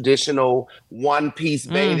with your traditional one-piece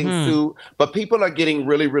bathing suit, but people are getting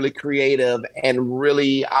really, really creative and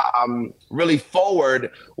really, really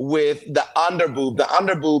forward with the underboob. The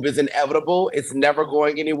underboob is inevitable. It's never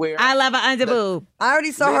going anywhere. I love an underboob. I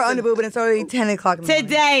already saw her underboob, and it's already 10 o'clock in the morning.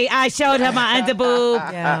 Today, I showed her my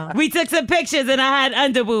underboob. Yeah. We took some pictures, and I had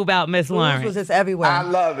underboob out, Miss Boobs Lawrence. was just everywhere. I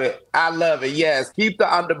love it. I love it. Yes. Keep the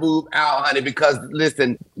underboob out, honey, because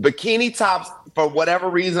listen, bikini tops, for whatever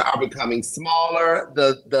reason, are becoming smaller.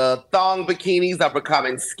 The thong bikinis are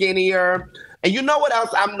becoming skinnier. And you know what else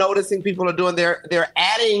I'm noticing people are doing? They're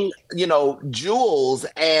adding, jewels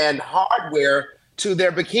and hardware to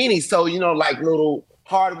their bikinis. So, like little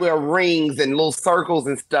hardware rings and little circles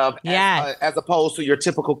and stuff, as opposed to your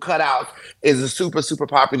typical cutouts, is a super, super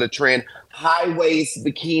popular trend. High waist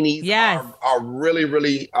bikinis are really,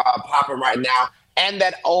 really popping right now. And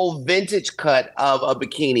that old vintage cut of a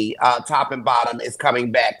bikini, top and bottom, is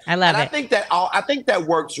coming back. I love it. I think that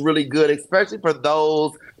works really good, especially for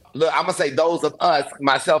those. Look, I'm gonna say those of us,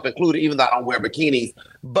 myself included, even though I don't wear bikinis,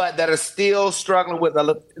 but that are still struggling with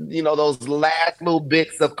those last little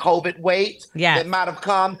bits of COVID weight that might have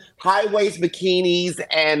come. High waist bikinis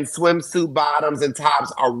and swimsuit bottoms and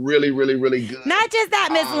tops are really, really, really good. Not just that,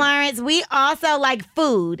 Miss Lawrence, we also like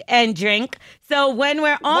food and drink. So when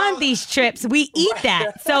we're on these trips, we eat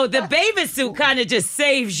that. So the bathing suit kind of just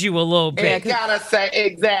saves you a little bit.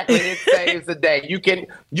 It saves the day. You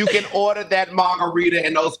can order that margarita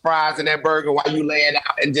and those fries and that burger while you lay it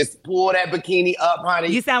out and just pull that bikini up, honey.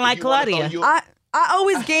 You sound like Claudia. I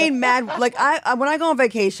always gain mad, like when I go on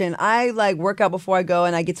vacation, I like work out before I go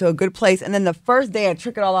and I get to a good place. And then the first day I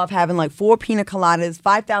trick it all off having like 4 pina coladas,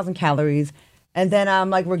 5,000 calories. And then I'm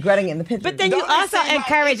like regretting it in the picture. But then you also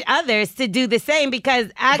encourage others to do the same because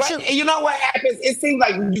actually. But you know what happens? It seems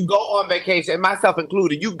like when you go on vacation, and myself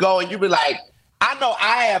included, you go and you be like, I know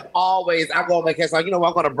I go on vacation, like, I'm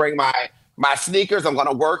going to bring my sneakers, I'm going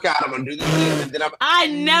to work out, I'm going to do the gym, and then I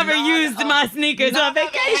never used my sneakers on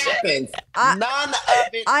vacation. None of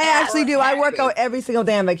it I actually do. I work out every single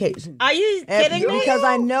day on vacation. Are you kidding me? Because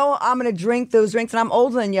I know I'm going to drink those drinks, and I'm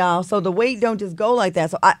older than y'all, so the weight don't just go like that.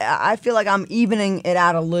 So I feel like I'm evening it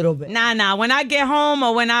out a little bit. Nah. When I get home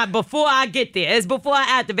or before I get there, it's before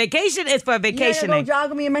I at the vacation. It's for vacationing. You go jog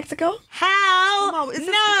with me in Mexico? How? Come on,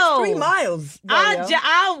 no. 3 miles.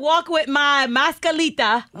 I'll walk with my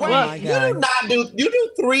mascalita. Oh my God. You do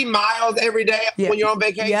 3 miles every day when you're on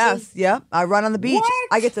vacation? Yes, yep. I run on the beach. What?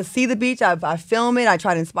 I get to see the beach. I film it. I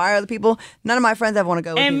try to inspire other people. None of my friends ever want to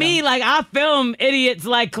go with and me, like, I film idiots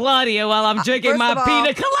like Claudia while I'm drinking my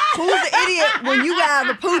pina colada. Who's the idiot when you have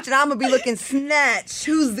a pooch and I'm going to be looking snatch?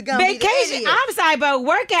 Who's the gonna vacation? Be the idiot? I'm sorry, but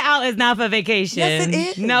working out is not for vacation. Yes, it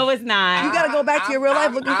is. No, it's not. You got to go back to your real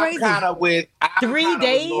life looking crazy. I'm kind of with 3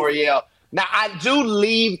 days. L'Oreal. Now, I do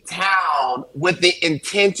leave town with the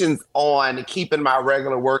intentions on keeping my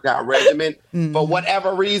regular workout regimen. For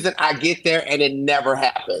whatever reason, I get there and it never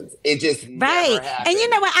happens. It just never happens. And you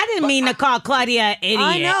know what? I didn't mean to call Claudia an idiot.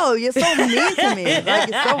 I know. You're so mean to me. Like,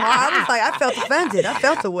 it's so hard. I was like, I felt offended. I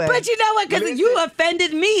felt the way. But you know what? Because you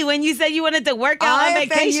offended me when you said you wanted to work out on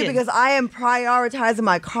vacation. I offend you because I am prioritizing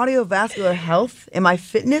my cardiovascular health and my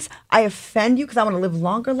fitness. I offend you because I want to live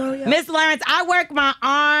longer, L'Oreal. Miss Lawrence, I work my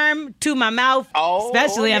arm to my mouth,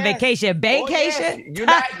 especially on vacation. Vacation? You're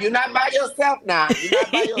not by yourself now. You're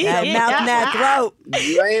not by yourself. Mouth and that throat.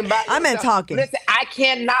 You ain't by yourself. I meant talking. Listen, I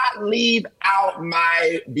cannot leave out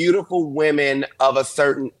my beautiful women of a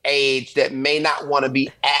certain age that may not want to be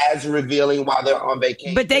as revealing while they're on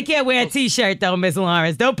vacation. But they can't wear a T-shirt, though, Miss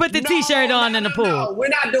Lawrence. Don't put the T-shirt on in the pool. No, we're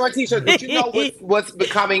not doing T-shirts. But you know what's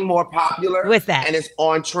becoming more popular? What's that? And it's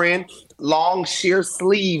on trend. Long sheer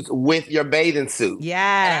sleeves with your bathing suit.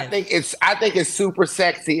 Yeah. I think it's super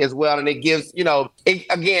sexy as well. And it gives,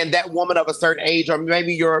 again, that woman of a certain age, or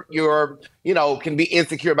maybe you're can be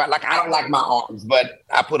insecure about, like, I don't like my arms, but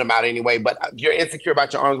I put them out anyway. But you're insecure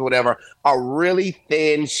about your arms or whatever. A really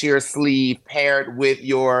thin sheer sleeve paired with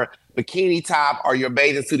your bikini top or your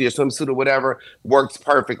bathing suit or your swimsuit or whatever works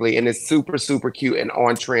perfectly, and it's super, super cute and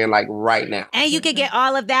on trend like right now. And you can get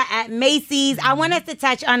all of that at Macy's. I want us to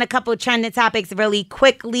touch on a couple trending topics really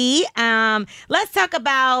quickly. Let's talk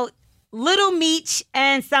about Little Meech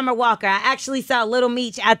and Summer Walker. I actually saw Little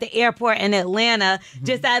Meech at the airport in Atlanta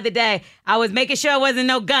just the other day. I was making sure it wasn't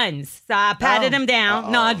no guns, so I patted him down.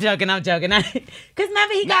 Uh-oh. No, I'm joking. Because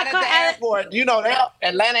remember, he got caught at the airport.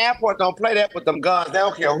 Atlanta airport don't play that with them guns. They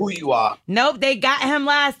don't care who you are. Nope, they got him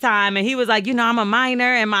last time, and he was like, I'm a minor,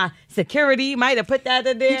 and my security might have put that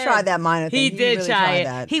in there. He tried that minor thing. He did really try it.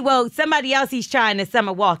 That. Somebody else he's trying is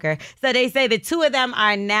Summer Walker. So they say the two of them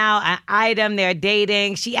are now an item. They're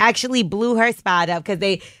dating. She actually blew her spot up because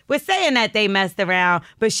they were saying that they messed around,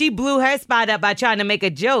 but she blew her spot up by trying to make a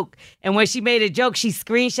joke. And when she made a joke, she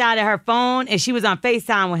screenshotted her phone and she was on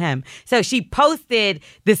FaceTime with him. So she posted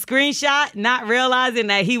the screenshot, not realizing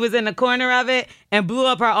that he was in the corner of it, and blew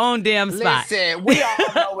up her own damn spot. Listen, we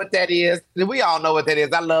all know what that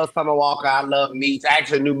is. I love Summer Walker. I love Meech. I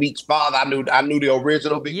actually knew Meech's father. I knew the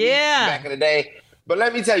original Big Meech back in the day. But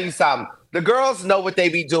let me tell you something. The girls know what they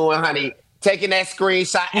be doing, honey. Taking that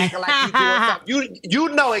screenshot, acting like you doing something. You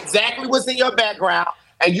know exactly what's in your background.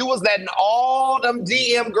 And you was letting all them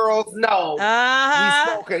DM girls know.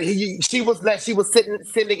 Uh-huh. She was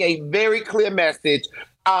sending a very clear message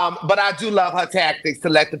But I do love her tactics to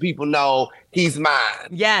let the people know he's mine.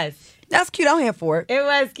 Yes. That's cute. I'm here for it. It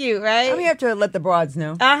was cute, right? I'm here to let the broads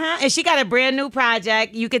know. And she got a brand new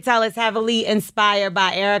project. You could tell it's heavily inspired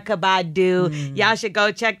by Erykah Badu. Y'all should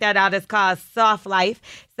go check that out. It's called Soft Life.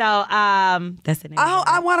 So that's the name.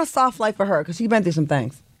 I want a soft life for her because she's been through some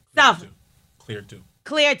things. Soft.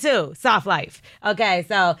 Clear too. Soft Life. Okay,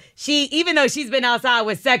 so even though she's been outside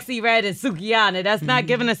with Sexy Red and Sukihana, that's not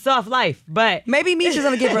giving a soft life. But maybe Misha's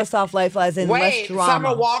gonna give her a soft life as in less drama.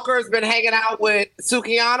 Summer Walker's been hanging out with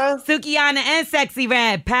Sukihana and Sexy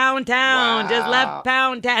Red. Pound Town. Wow. Just left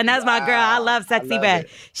Pound Town. And that's my girl. I love Sexy Red.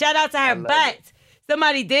 Shout out to her. But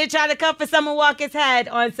somebody did try to come for Summer Walker's head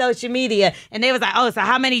on social media. And they was like, oh, so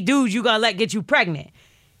how many dudes you gonna let get you pregnant?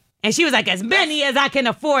 And she was like, as many as I can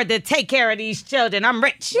afford to take care of these children. I'm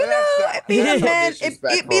rich. You know, it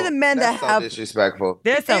be the men that have disrespectful.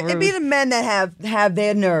 They're so rude. It be the men that have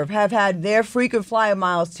their nerve, have had their frequent flyer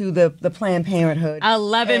miles to the Planned Parenthood.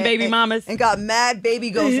 11 baby mamas. And got mad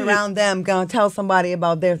baby ghosts around them gonna tell somebody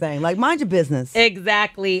about their thing. Like, mind your business.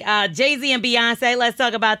 Exactly. Jay-Z and Beyonce, let's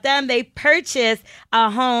talk about them. They purchased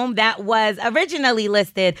a home that was originally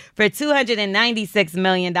listed for $296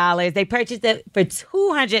 million. They purchased it for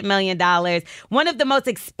 $200 million. One of the most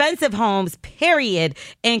expensive homes, period,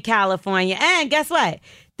 in California. And guess what?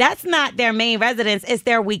 That's not their main residence. It's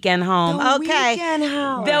their weekend home. Weekend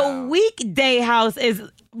house. The weekday house is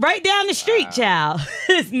right down the street, child.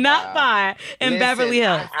 It's not far in Beverly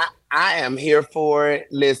Hills. I am here for it.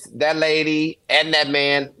 Listen, that lady and that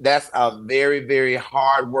man, that's a very, very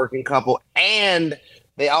hard-working couple. And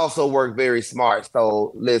they also work very smart.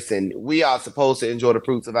 So, listen, we are supposed to enjoy the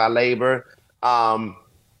fruits of our labor.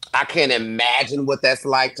 I can't imagine what that's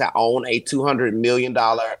like to own a $200 million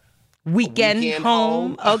weekend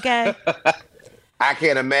home. Okay. I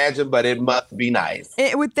can't imagine, but it must be nice.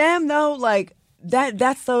 With them, though, like,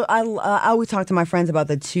 that's so, I always talk to my friends about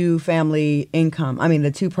the two-family income. I mean,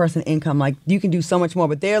 the two-person income. Like, you can do so much more,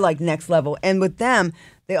 but they're, like, next level. And with them,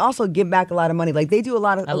 they also give back a lot of money. Like, they do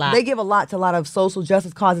they give a lot to a lot of social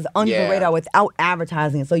justice causes under the radar without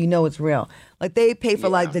advertising it, so you know it's real. Like, they pay for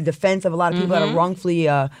like the defense of a lot of people that are wrongfully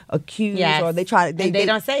accused, or they try. They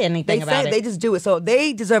don't say anything about it. They just do it. So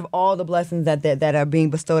they deserve all the blessings that are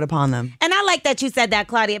being bestowed upon them. And I like that you said that,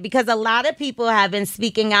 Claudia, because a lot of people have been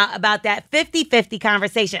speaking out about that 50-50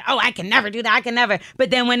 conversation. Oh, I can never do that. I can never.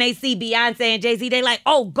 But then when they see Beyonce and Jay-Z, they like,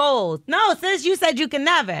 oh, goals. No, sis, you said you can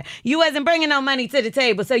never. You wasn't bringing no money to the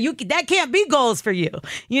table, so that can't be goals for you.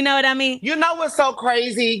 You know what I mean? You know what's so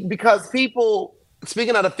crazy? Because people,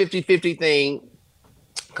 speaking of the 50-50 thing,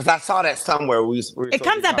 because I saw that somewhere. It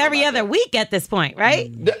comes up every other week at this point,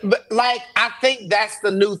 right? But like, I think that's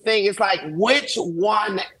the new thing. It's like, which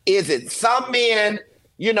one is it? Some men,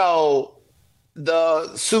 you know,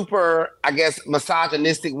 the super, I guess,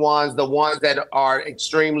 misogynistic ones, the ones that are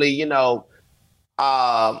extremely, you know,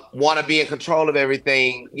 want to be in control of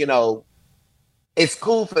everything, you know, it's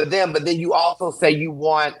cool for them. But then you also say you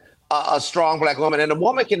want a strong Black woman, and a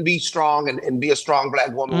woman can be strong and be a strong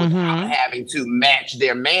Black woman without having to match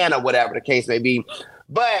their man or whatever the case may be.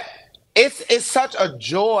 But it's such a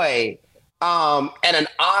joy and an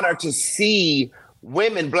honor to see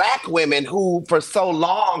women, Black women, who for so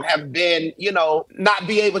long have been, you know, not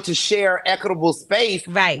be able to share equitable space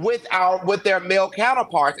with their male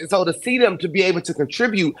counterparts. And so to see them to be able to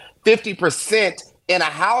contribute 50% in a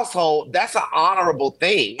household, that's an honorable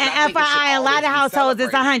thing. And FYI, a lot of households,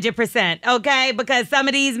 it's 100%, okay? Because some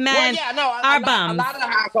of these men are bums. A lot of the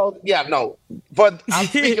households, I'm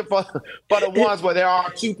speaking for the ones where there are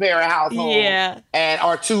two-parent households,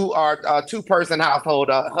 or two-person household,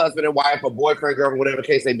 husband and wife, or boyfriend, girlfriend, whatever the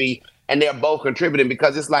case may be, and they're both contributing,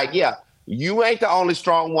 because it's like, you ain't the only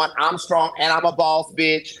strong one. I'm strong, and I'm a boss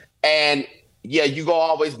bitch, and you gonna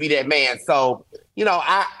always be that man. So, you know,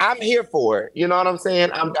 I'm here for it. You know what I'm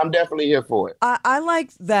saying? I'm definitely here for it. I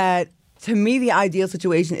like that. To me, the ideal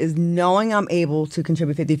situation is knowing I'm able to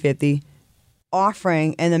contribute 50-50,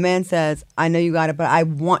 offering, and the man says, I know you got it, but I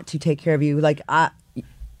want to take care of you. Like,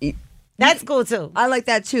 that's cool too. I like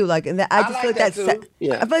that too. Like, I just feel like that's I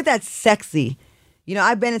feel like that's sexy. You know,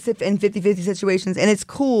 I've been in 50-50 situations, and it's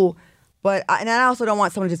cool. But I also don't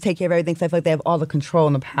want someone to just take care of everything, because I feel like they have all the control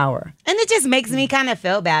and the power. And it just makes me kind of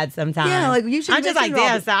feel bad sometimes. Yeah, like you should. I'm just like,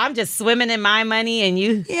 damn, so I'm just swimming in my money, and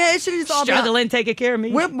you it should just all struggling taking care of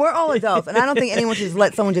me. We're all adults, and I don't think anyone should just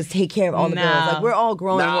let someone just take care of all the bills. Like, we're all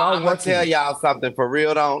growing. No, we're all I'm gonna tell y'all something for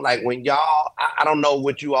real. Don't like when y'all. I don't know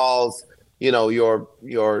what you all's. You know, your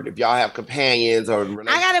if y'all have companions or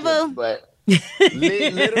relationships, I got a boo, but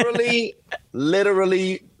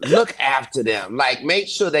literally look after them. Like, make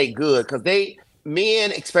sure they good, because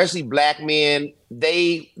men, especially black men,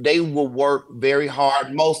 they will work very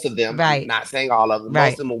hard. Most of them, right. I'm not saying all of them, right.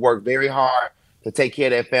 most of them will work very hard to take care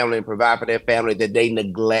of their family and provide for their family, that they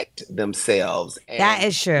neglect themselves. And, that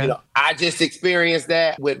is true. I just experienced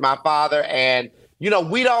that with my father. And,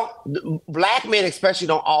 black men especially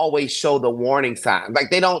don't always show the warning signs. Like,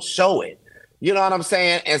 they don't show it. You know what I'm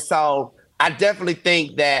saying? And so I definitely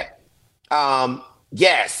think that,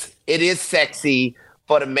 yes, it is sexy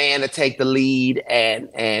for the man to take the lead and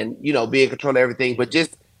be in control of everything. But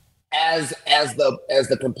just as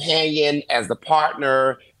the companion, as the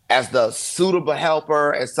partner, as the suitable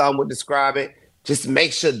helper, as some would describe it, just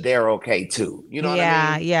make sure they're okay too. You know what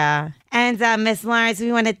I mean? Yeah. And Miss Lawrence,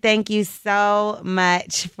 we want to thank you so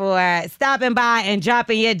much for stopping by and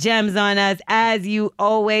dropping your gems on us, as you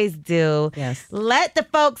always do. Yes. Let the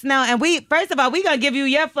folks know. And first of all, we're going to give you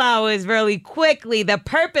your flowers really quickly. The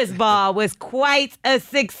Purpose Ball was quite a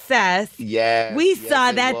success. Yes. We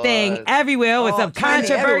saw that thing everywhere. There was some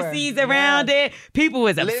controversies around it. People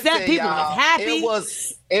was upset. Listen, People was happy.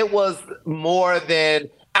 It was more than...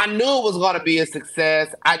 I knew it was going to be a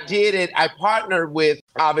success. I did it. I partnered with,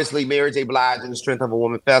 obviously, Mary J. Blige and the Strength of a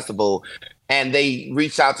Woman Festival, and they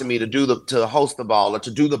reached out to me to host the ball or to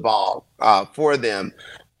do the ball for them.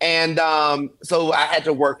 And so I had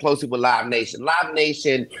to work closely with Live Nation. Live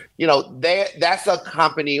Nation, that's a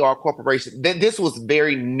company or a corporation. This was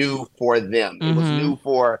very new for them. It was new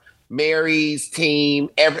for Mary's team,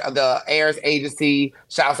 the Ayers agency.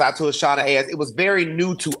 Shouts out to Ashana Ayers. It was very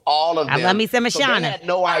new to all of them. I love me some Ashana. So they had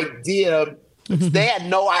no idea. They had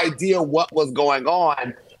no idea what was going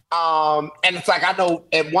on. And it's like, I know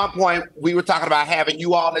at one point we were talking about having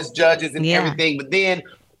you all as judges and everything. But then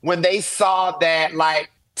when they saw that, like,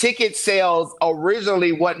 ticket sales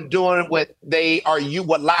originally wasn't doing what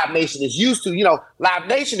Live Nation is used to. Live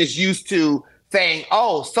Nation is used to saying,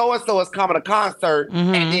 oh, so-and-so is coming to concert,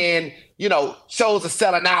 and then, shows are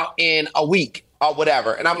selling out in a week or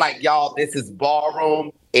whatever. And I'm like, y'all, this is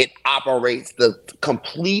ballroom. It operates the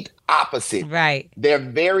complete opposite. Right. They're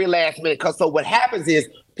very last minute. So what happens is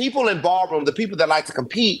people in ballroom, the people that like to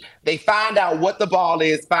compete, they find out what the ball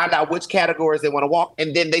is, find out which categories they want to walk,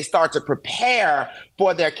 and then they start to prepare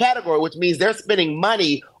for their category, which means they're spending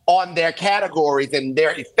money on their categories and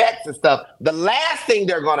their effects and stuff. The last thing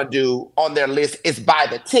they're going to do on their list is buy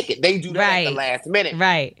the ticket. They do that at the last minute.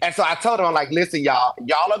 Right. And so I told them, I'm like, listen, y'all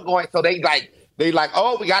are going, so they like,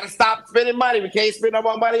 oh, we got to stop spending money. We can't spend no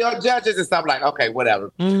more money on judges and stuff. Like, okay,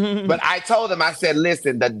 whatever. But I told them, I said,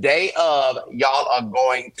 listen, the day of, y'all are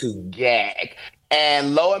going to gag.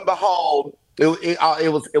 And lo and behold, it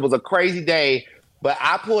was a crazy day. But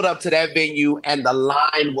I pulled up to that venue and the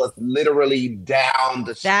line was literally down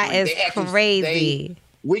the street. That is crazy.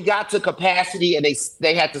 We got to capacity and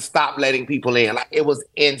they had to stop letting people in. Like, it was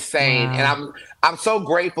insane. Wow. And I'm so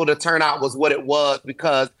grateful the turnout was what it was,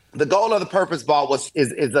 because the goal of the Purpose Ball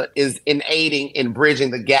is in aiding in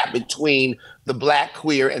bridging the gap between the Black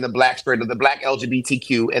queer and the Black straight, or the Black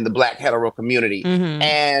LGBTQ and the Black hetero community.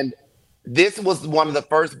 And this was one of the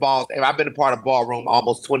first balls, and I've been a part of ballroom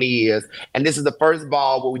almost 20 years, and this is the first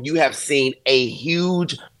ball where you have seen a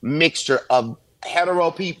huge mixture of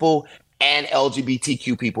hetero people and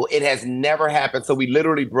LGBTQ people. It has never happened, so we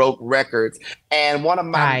literally broke records. And one of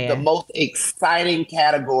the most exciting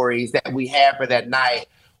categories that we had for that night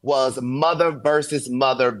was Mother versus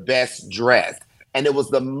Mother Best Dressed. And it was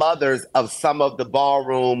the mothers of some of the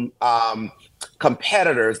ballroom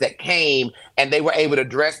competitors that came, and they were able to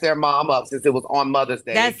dress their mom up since it was on Mother's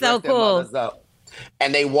Day. That's so cool.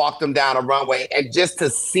 And they walked them down a runway. And just to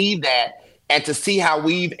see that, and to see how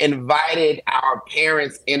we've invited our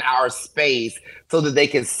parents in our space so that they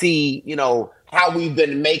can see, how we've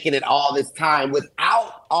been making it all this time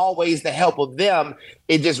without always the help of them,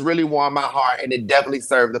 it just really warmed my heart, and it definitely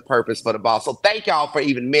served the purpose for the ball. So thank y'all for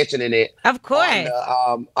even mentioning it. Of course.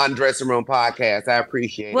 On the Undressing Room podcast. I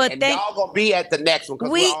appreciate it. And y'all gonna be at the next one,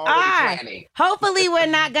 because we're already planning. Hopefully we're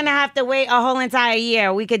not gonna have to wait a whole entire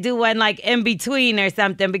year. We could do one like in between or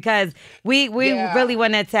something, because we really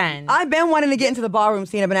want to attend. I've been wanting to get into the ballroom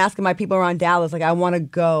scene. I've been asking my people around Dallas, like, I want to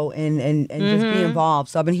go and just be involved.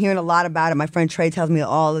 So I've been hearing a lot about it. My friend Trey tells me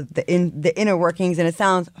all of the inner workings, and it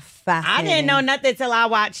sounds fascinating. I didn't know nothing till I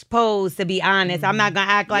watched Pose, to be honest. I'm not going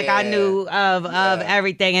to act like I knew of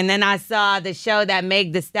everything. And then I saw the show that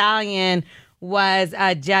Meg Thee Stallion was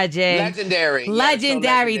judging.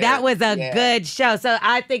 Legendary. That was a good show. So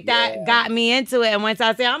I think that got me into it. And once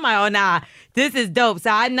I said, I'm like, oh, nah, this is dope.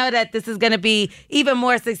 So I know that this is going to be even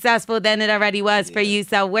more successful than it already was for you.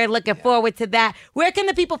 So we're looking forward to that. Where can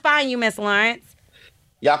the people find you, Miss Lawrence?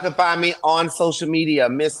 Y'all can find me on social media,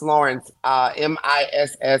 Miss Lawrence,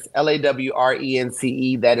 MISSLAWRENCE.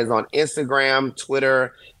 That is on Instagram,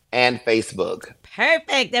 Twitter, and Facebook.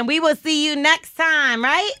 Perfect. And we will see you next time,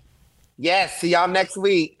 right? Yes. See y'all next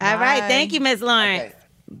week. All right. Thank you, Miss Lawrence. Okay.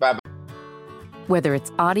 Bye-bye. Whether it's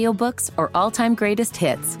audiobooks or all-time greatest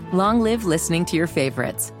hits, long live listening to your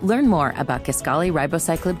favorites. Learn more about Kisqali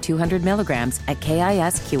Ribociclib 200 milligrams at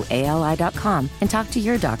KISQALI.com and talk to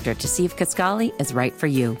your doctor to see if Kisqali is right for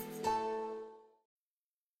you.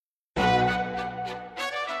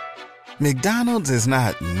 McDonald's is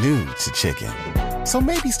not new to chicken. So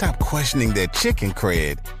maybe stop questioning their chicken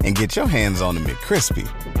cred and get your hands on the McCrispy.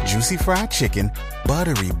 Juicy fried chicken,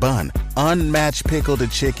 buttery bun, unmatched pickle to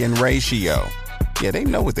chicken ratio. Yeah, they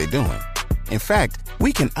know what they're doing. In fact,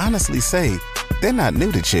 we can honestly say they're not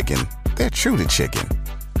new to chicken. They're true to chicken.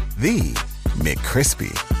 The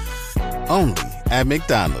McCrispy. Only at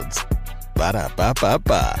McDonald's.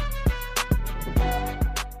 Ba-da-ba-ba-ba.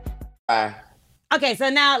 Bye. Okay, so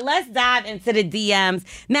now let's dive into the DMs.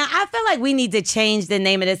 Now, I feel like we need to change the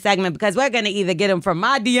name of this segment because we're going to either get them from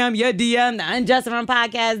my DM, your DM, the Unjust From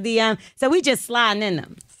Podcast DM. So we just sliding in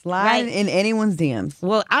them. Sliding in anyone's DMs.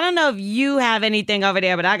 Well, I don't know if you have anything over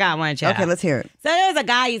there, but I got one, child. Okay, let's hear it. So there was a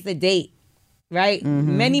guy I used to date, right?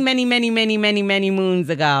 Many moons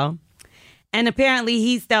ago. And apparently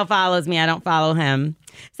he still follows me. I don't follow him.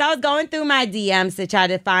 So I was going through my DMs to try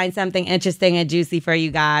to find something interesting and juicy for you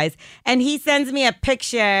guys. And he sends me a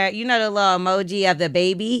picture, you know, the little emoji of the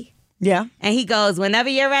baby? Yeah. And he goes, whenever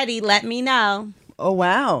you're ready, let me know. Oh,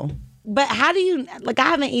 wow. But how do you, like, I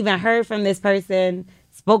haven't even heard from this person,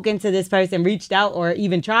 spoken to this person, reached out, or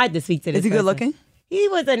even tried to speak to this person. Is he good looking? He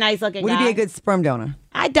was a nice looking guy. Would he be a good sperm donor?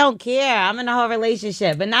 I don't care. I'm in a whole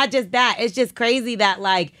relationship. But not just that. It's just crazy that,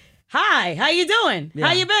 like, hi, how you doing? Yeah.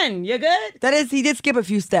 How you been? You good? That is, he did skip a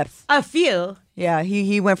few steps. A few. Yeah,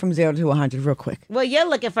 he went from 0 to 100 real quick. Well, you're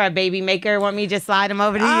looking for a baby maker. Want me to just slide him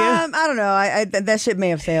over to you? I don't know. That shit may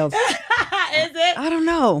have sailed. Is it? I don't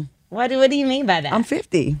know. What do you mean by that? I'm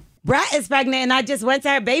 50. Brat is pregnant, and I just went to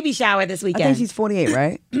her baby shower this I weekend. think she's 48,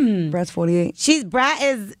 right? Brad's 48.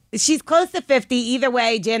 She's close to 50. Either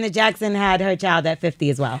way, Janet Jackson had her child at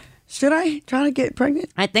 50 as well. Should I try to get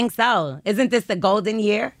pregnant? I think so. Isn't this the golden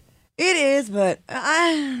year? It is, but all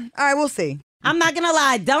right, we'll see. I'm not gonna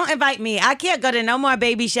lie. Don't invite me. I can't go to no more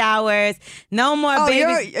baby showers. No more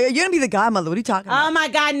baby. You're gonna be the godmother. What are you talking about? Oh my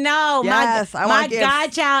God, no! Yes, I want my gifts.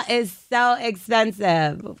 godchild is so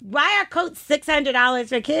expensive. Why are coats $600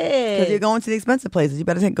 for kids? Because you're going to the expensive places. You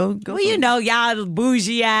better go. Well, you know, y'all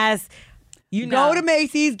bougie ass. You know. Go to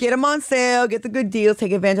Macy's, get them on sale, get the good deals,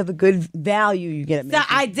 take advantage of the good value you get at Macy's. So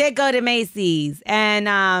I did go to Macy's,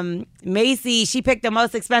 and Macy's, she picked the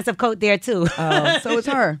most expensive coat there too. Oh, so it's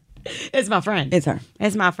her. It's my friend. It's her.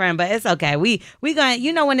 It's my friend, but it's okay. We gonna,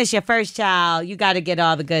 you know, when it's your first child, you got to get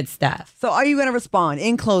all the good stuff. So are you going to respond?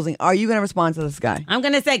 In closing, are you going to respond to this guy? I'm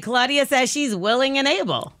gonna say Claudia says she's willing and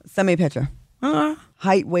able. Send me a picture.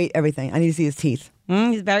 Height, weight, everything. I need to see his teeth.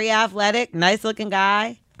 He's very athletic, nice looking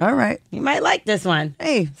guy. All right. You might like this one.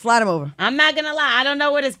 Hey, slide him over. I'm not gonna lie. I don't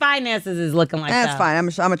know what his finances is looking like. That's though. fine.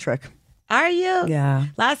 I'm a trick. Are you? Yeah.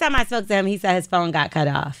 Last time I spoke to him, he said his phone got cut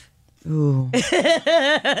off. Ooh. Does he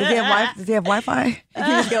have Wi-Fi? You can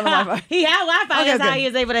just get on the Wi-Fi. He had Wi-Fi. Okay, That's how good. he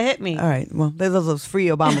was able to hit me. All right. Well, there's those free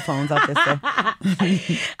Obama phones out there still.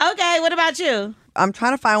 Okay, what about you? I'm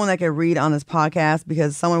trying to find one that I can read on this podcast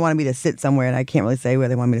because someone wanted me to sit somewhere and I can't really say where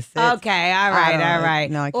they want me to sit. Okay, all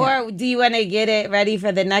right. No, I can't. Or do you want to get it ready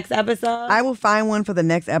for the next episode? I will find one for the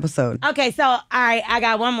next episode. Okay, so all right, I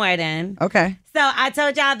got one more then. Okay. So I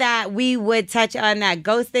told y'all that we would touch on that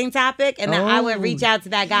ghosting topic and that I would reach out to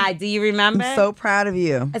that guy. Do you remember? I'm so proud of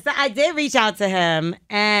you. So I did reach out to him,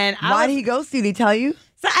 and Why did he ghost you? Did he tell you?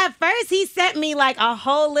 So at first he sent me like a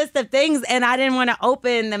whole list of things, and I didn't want to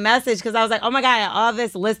open the message because I was like, oh my God, all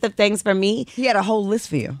this list of things for me. He had a whole list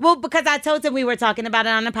for you. Well, because I told him we were talking about it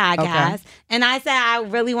on the podcast, Okay. and I said I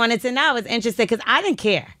really wanted to know. I was interested because I didn't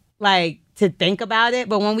care, like, to think about it.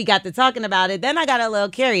 But when we got to talking about it, then I got a little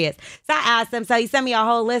curious. So I asked him, so he sent me a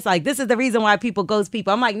whole list, like, this is the reason why people ghost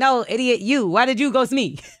people. I'm like, no, idiot, you. Why did you ghost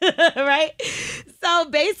me? Right? So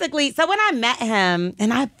basically, so when I met him,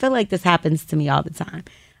 and I feel like this happens to me all the time,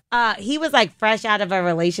 he was like fresh out of a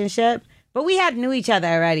relationship, but we had knew each other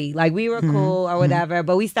already. Like we were cool or whatever,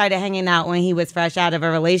 but we started hanging out when he was fresh out of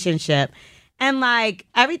a relationship. And like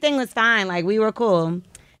everything was fine. Like we were cool.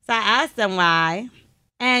 So I asked him why.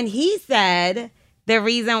 And he said the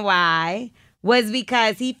reason why was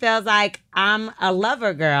because he feels like I'm a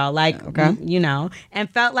lover girl, like, you know, and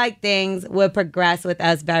felt like things would progress with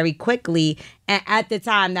us very quickly. And at the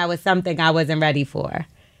time, that was something I wasn't ready for.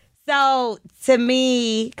 So to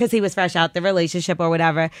me, because he was fresh out the relationship or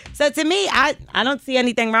whatever. So to me, I don't see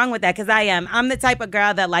anything wrong with that because I'm the type of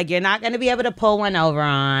girl that like you're not going to be able to pull one over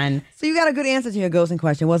on. So you got a good answer to your ghosting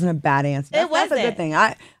question. It wasn't a bad answer. That's a good thing.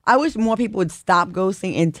 I wish more people would stop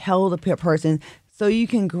ghosting and tell the person so you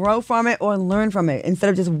can grow from it or learn from it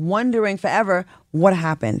instead of just wondering forever what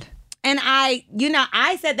happened. And I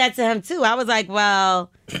said that to him too. I was like,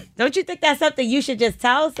 well, don't you think that's something you should just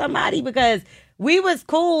tell somebody? Because we was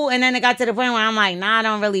cool, and then it got to the point where I'm like, nah, I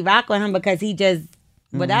don't really rock with him because he just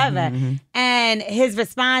whatever. Mm-hmm. And his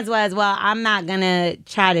response was, well, I'm not gonna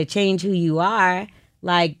try to change who you are.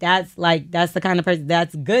 That's the kind of person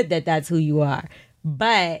that's good that's who you are.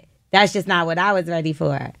 But that's just not what I was ready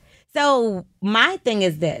for. So my thing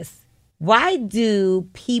is this. Why do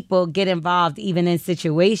people get involved even in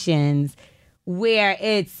situations where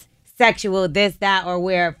it's sexual, this, that, or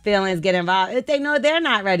where feelings get involved? If they know they're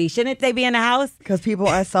not ready, shouldn't they be in the house? Because people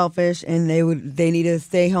are selfish and they need to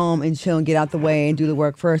stay home and chill and get out the way and do the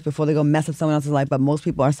work first before they go mess up someone else's life. But most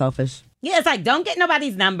people are selfish. Yeah, it's like, don't get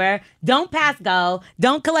nobody's number. Don't pass go.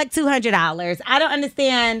 Don't collect $200. I don't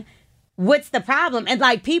understand what's the problem. And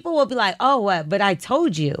like, people will be like, oh, what? But I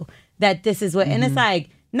told you that this is what. Mm-hmm. And it's like,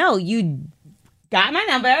 no, you got my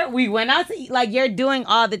number. We went out to eat. Like, you're doing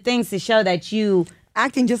all the things to show that you...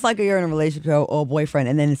 Acting just like you're in a relationship or boyfriend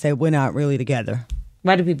and then say, we're not really together.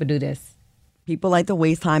 Why do people do this? People like to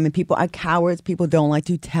waste time and people are cowards. People don't like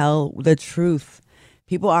to tell the truth.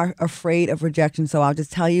 People are afraid of rejection, so I'll just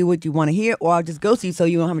tell you what you want to hear or I'll just ghost you so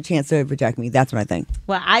you don't have a chance to reject me. That's what I think.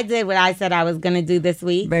 Well, I did what I said I was going to do this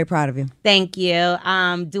week. Very proud of you. Thank you.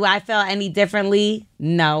 Do I feel any differently?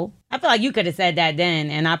 No. I feel like you could have said that then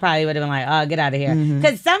and I probably would have been like, oh, get out of here.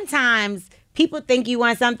 Because sometimes... people think you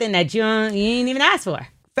want something that you ain't even asked for.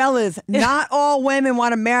 Fellas, not all women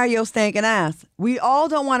want to marry your stinking ass. We all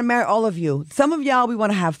don't want to marry all of you. Some of y'all we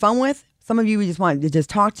want to have fun with. Some of you we just want to just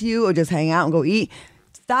talk to you or just hang out and go eat.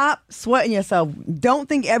 Stop sweating yourself. Don't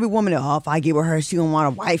think every woman, oh, if I get with her, she gonna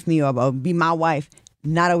want to wife me or be my wife.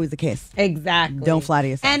 Not always the case. Exactly. Don't flatter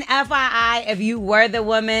yourself. And FYI, if you were the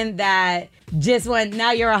woman that just went,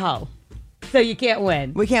 now you're a hoe. So you can't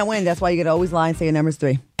win. We can't win. That's why you gotta always lie and say your number's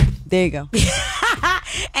 3. There you go.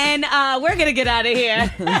 And we're going to get out of here.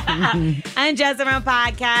 Undress Around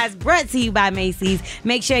Podcast, brought to you by Macy's.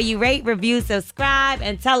 Make sure you rate, review, subscribe,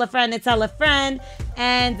 and tell a friend to tell a friend.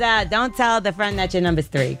 And don't tell the friend that your number's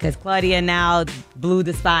 3, because Claudia now blew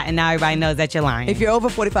the spot, and now everybody knows that you're lying. If you're over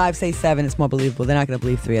 45, say 7. It's more believable. They're not going to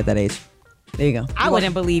believe 3 at that age. There you go. I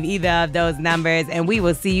wouldn't believe either of those numbers, and we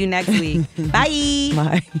will see you next week.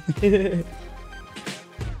 Bye. Bye.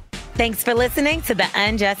 Thanks for listening to the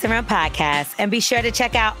Undress Around Podcast, and be sure to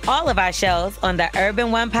check out all of our shows on the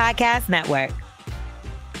Urban One Podcast Network.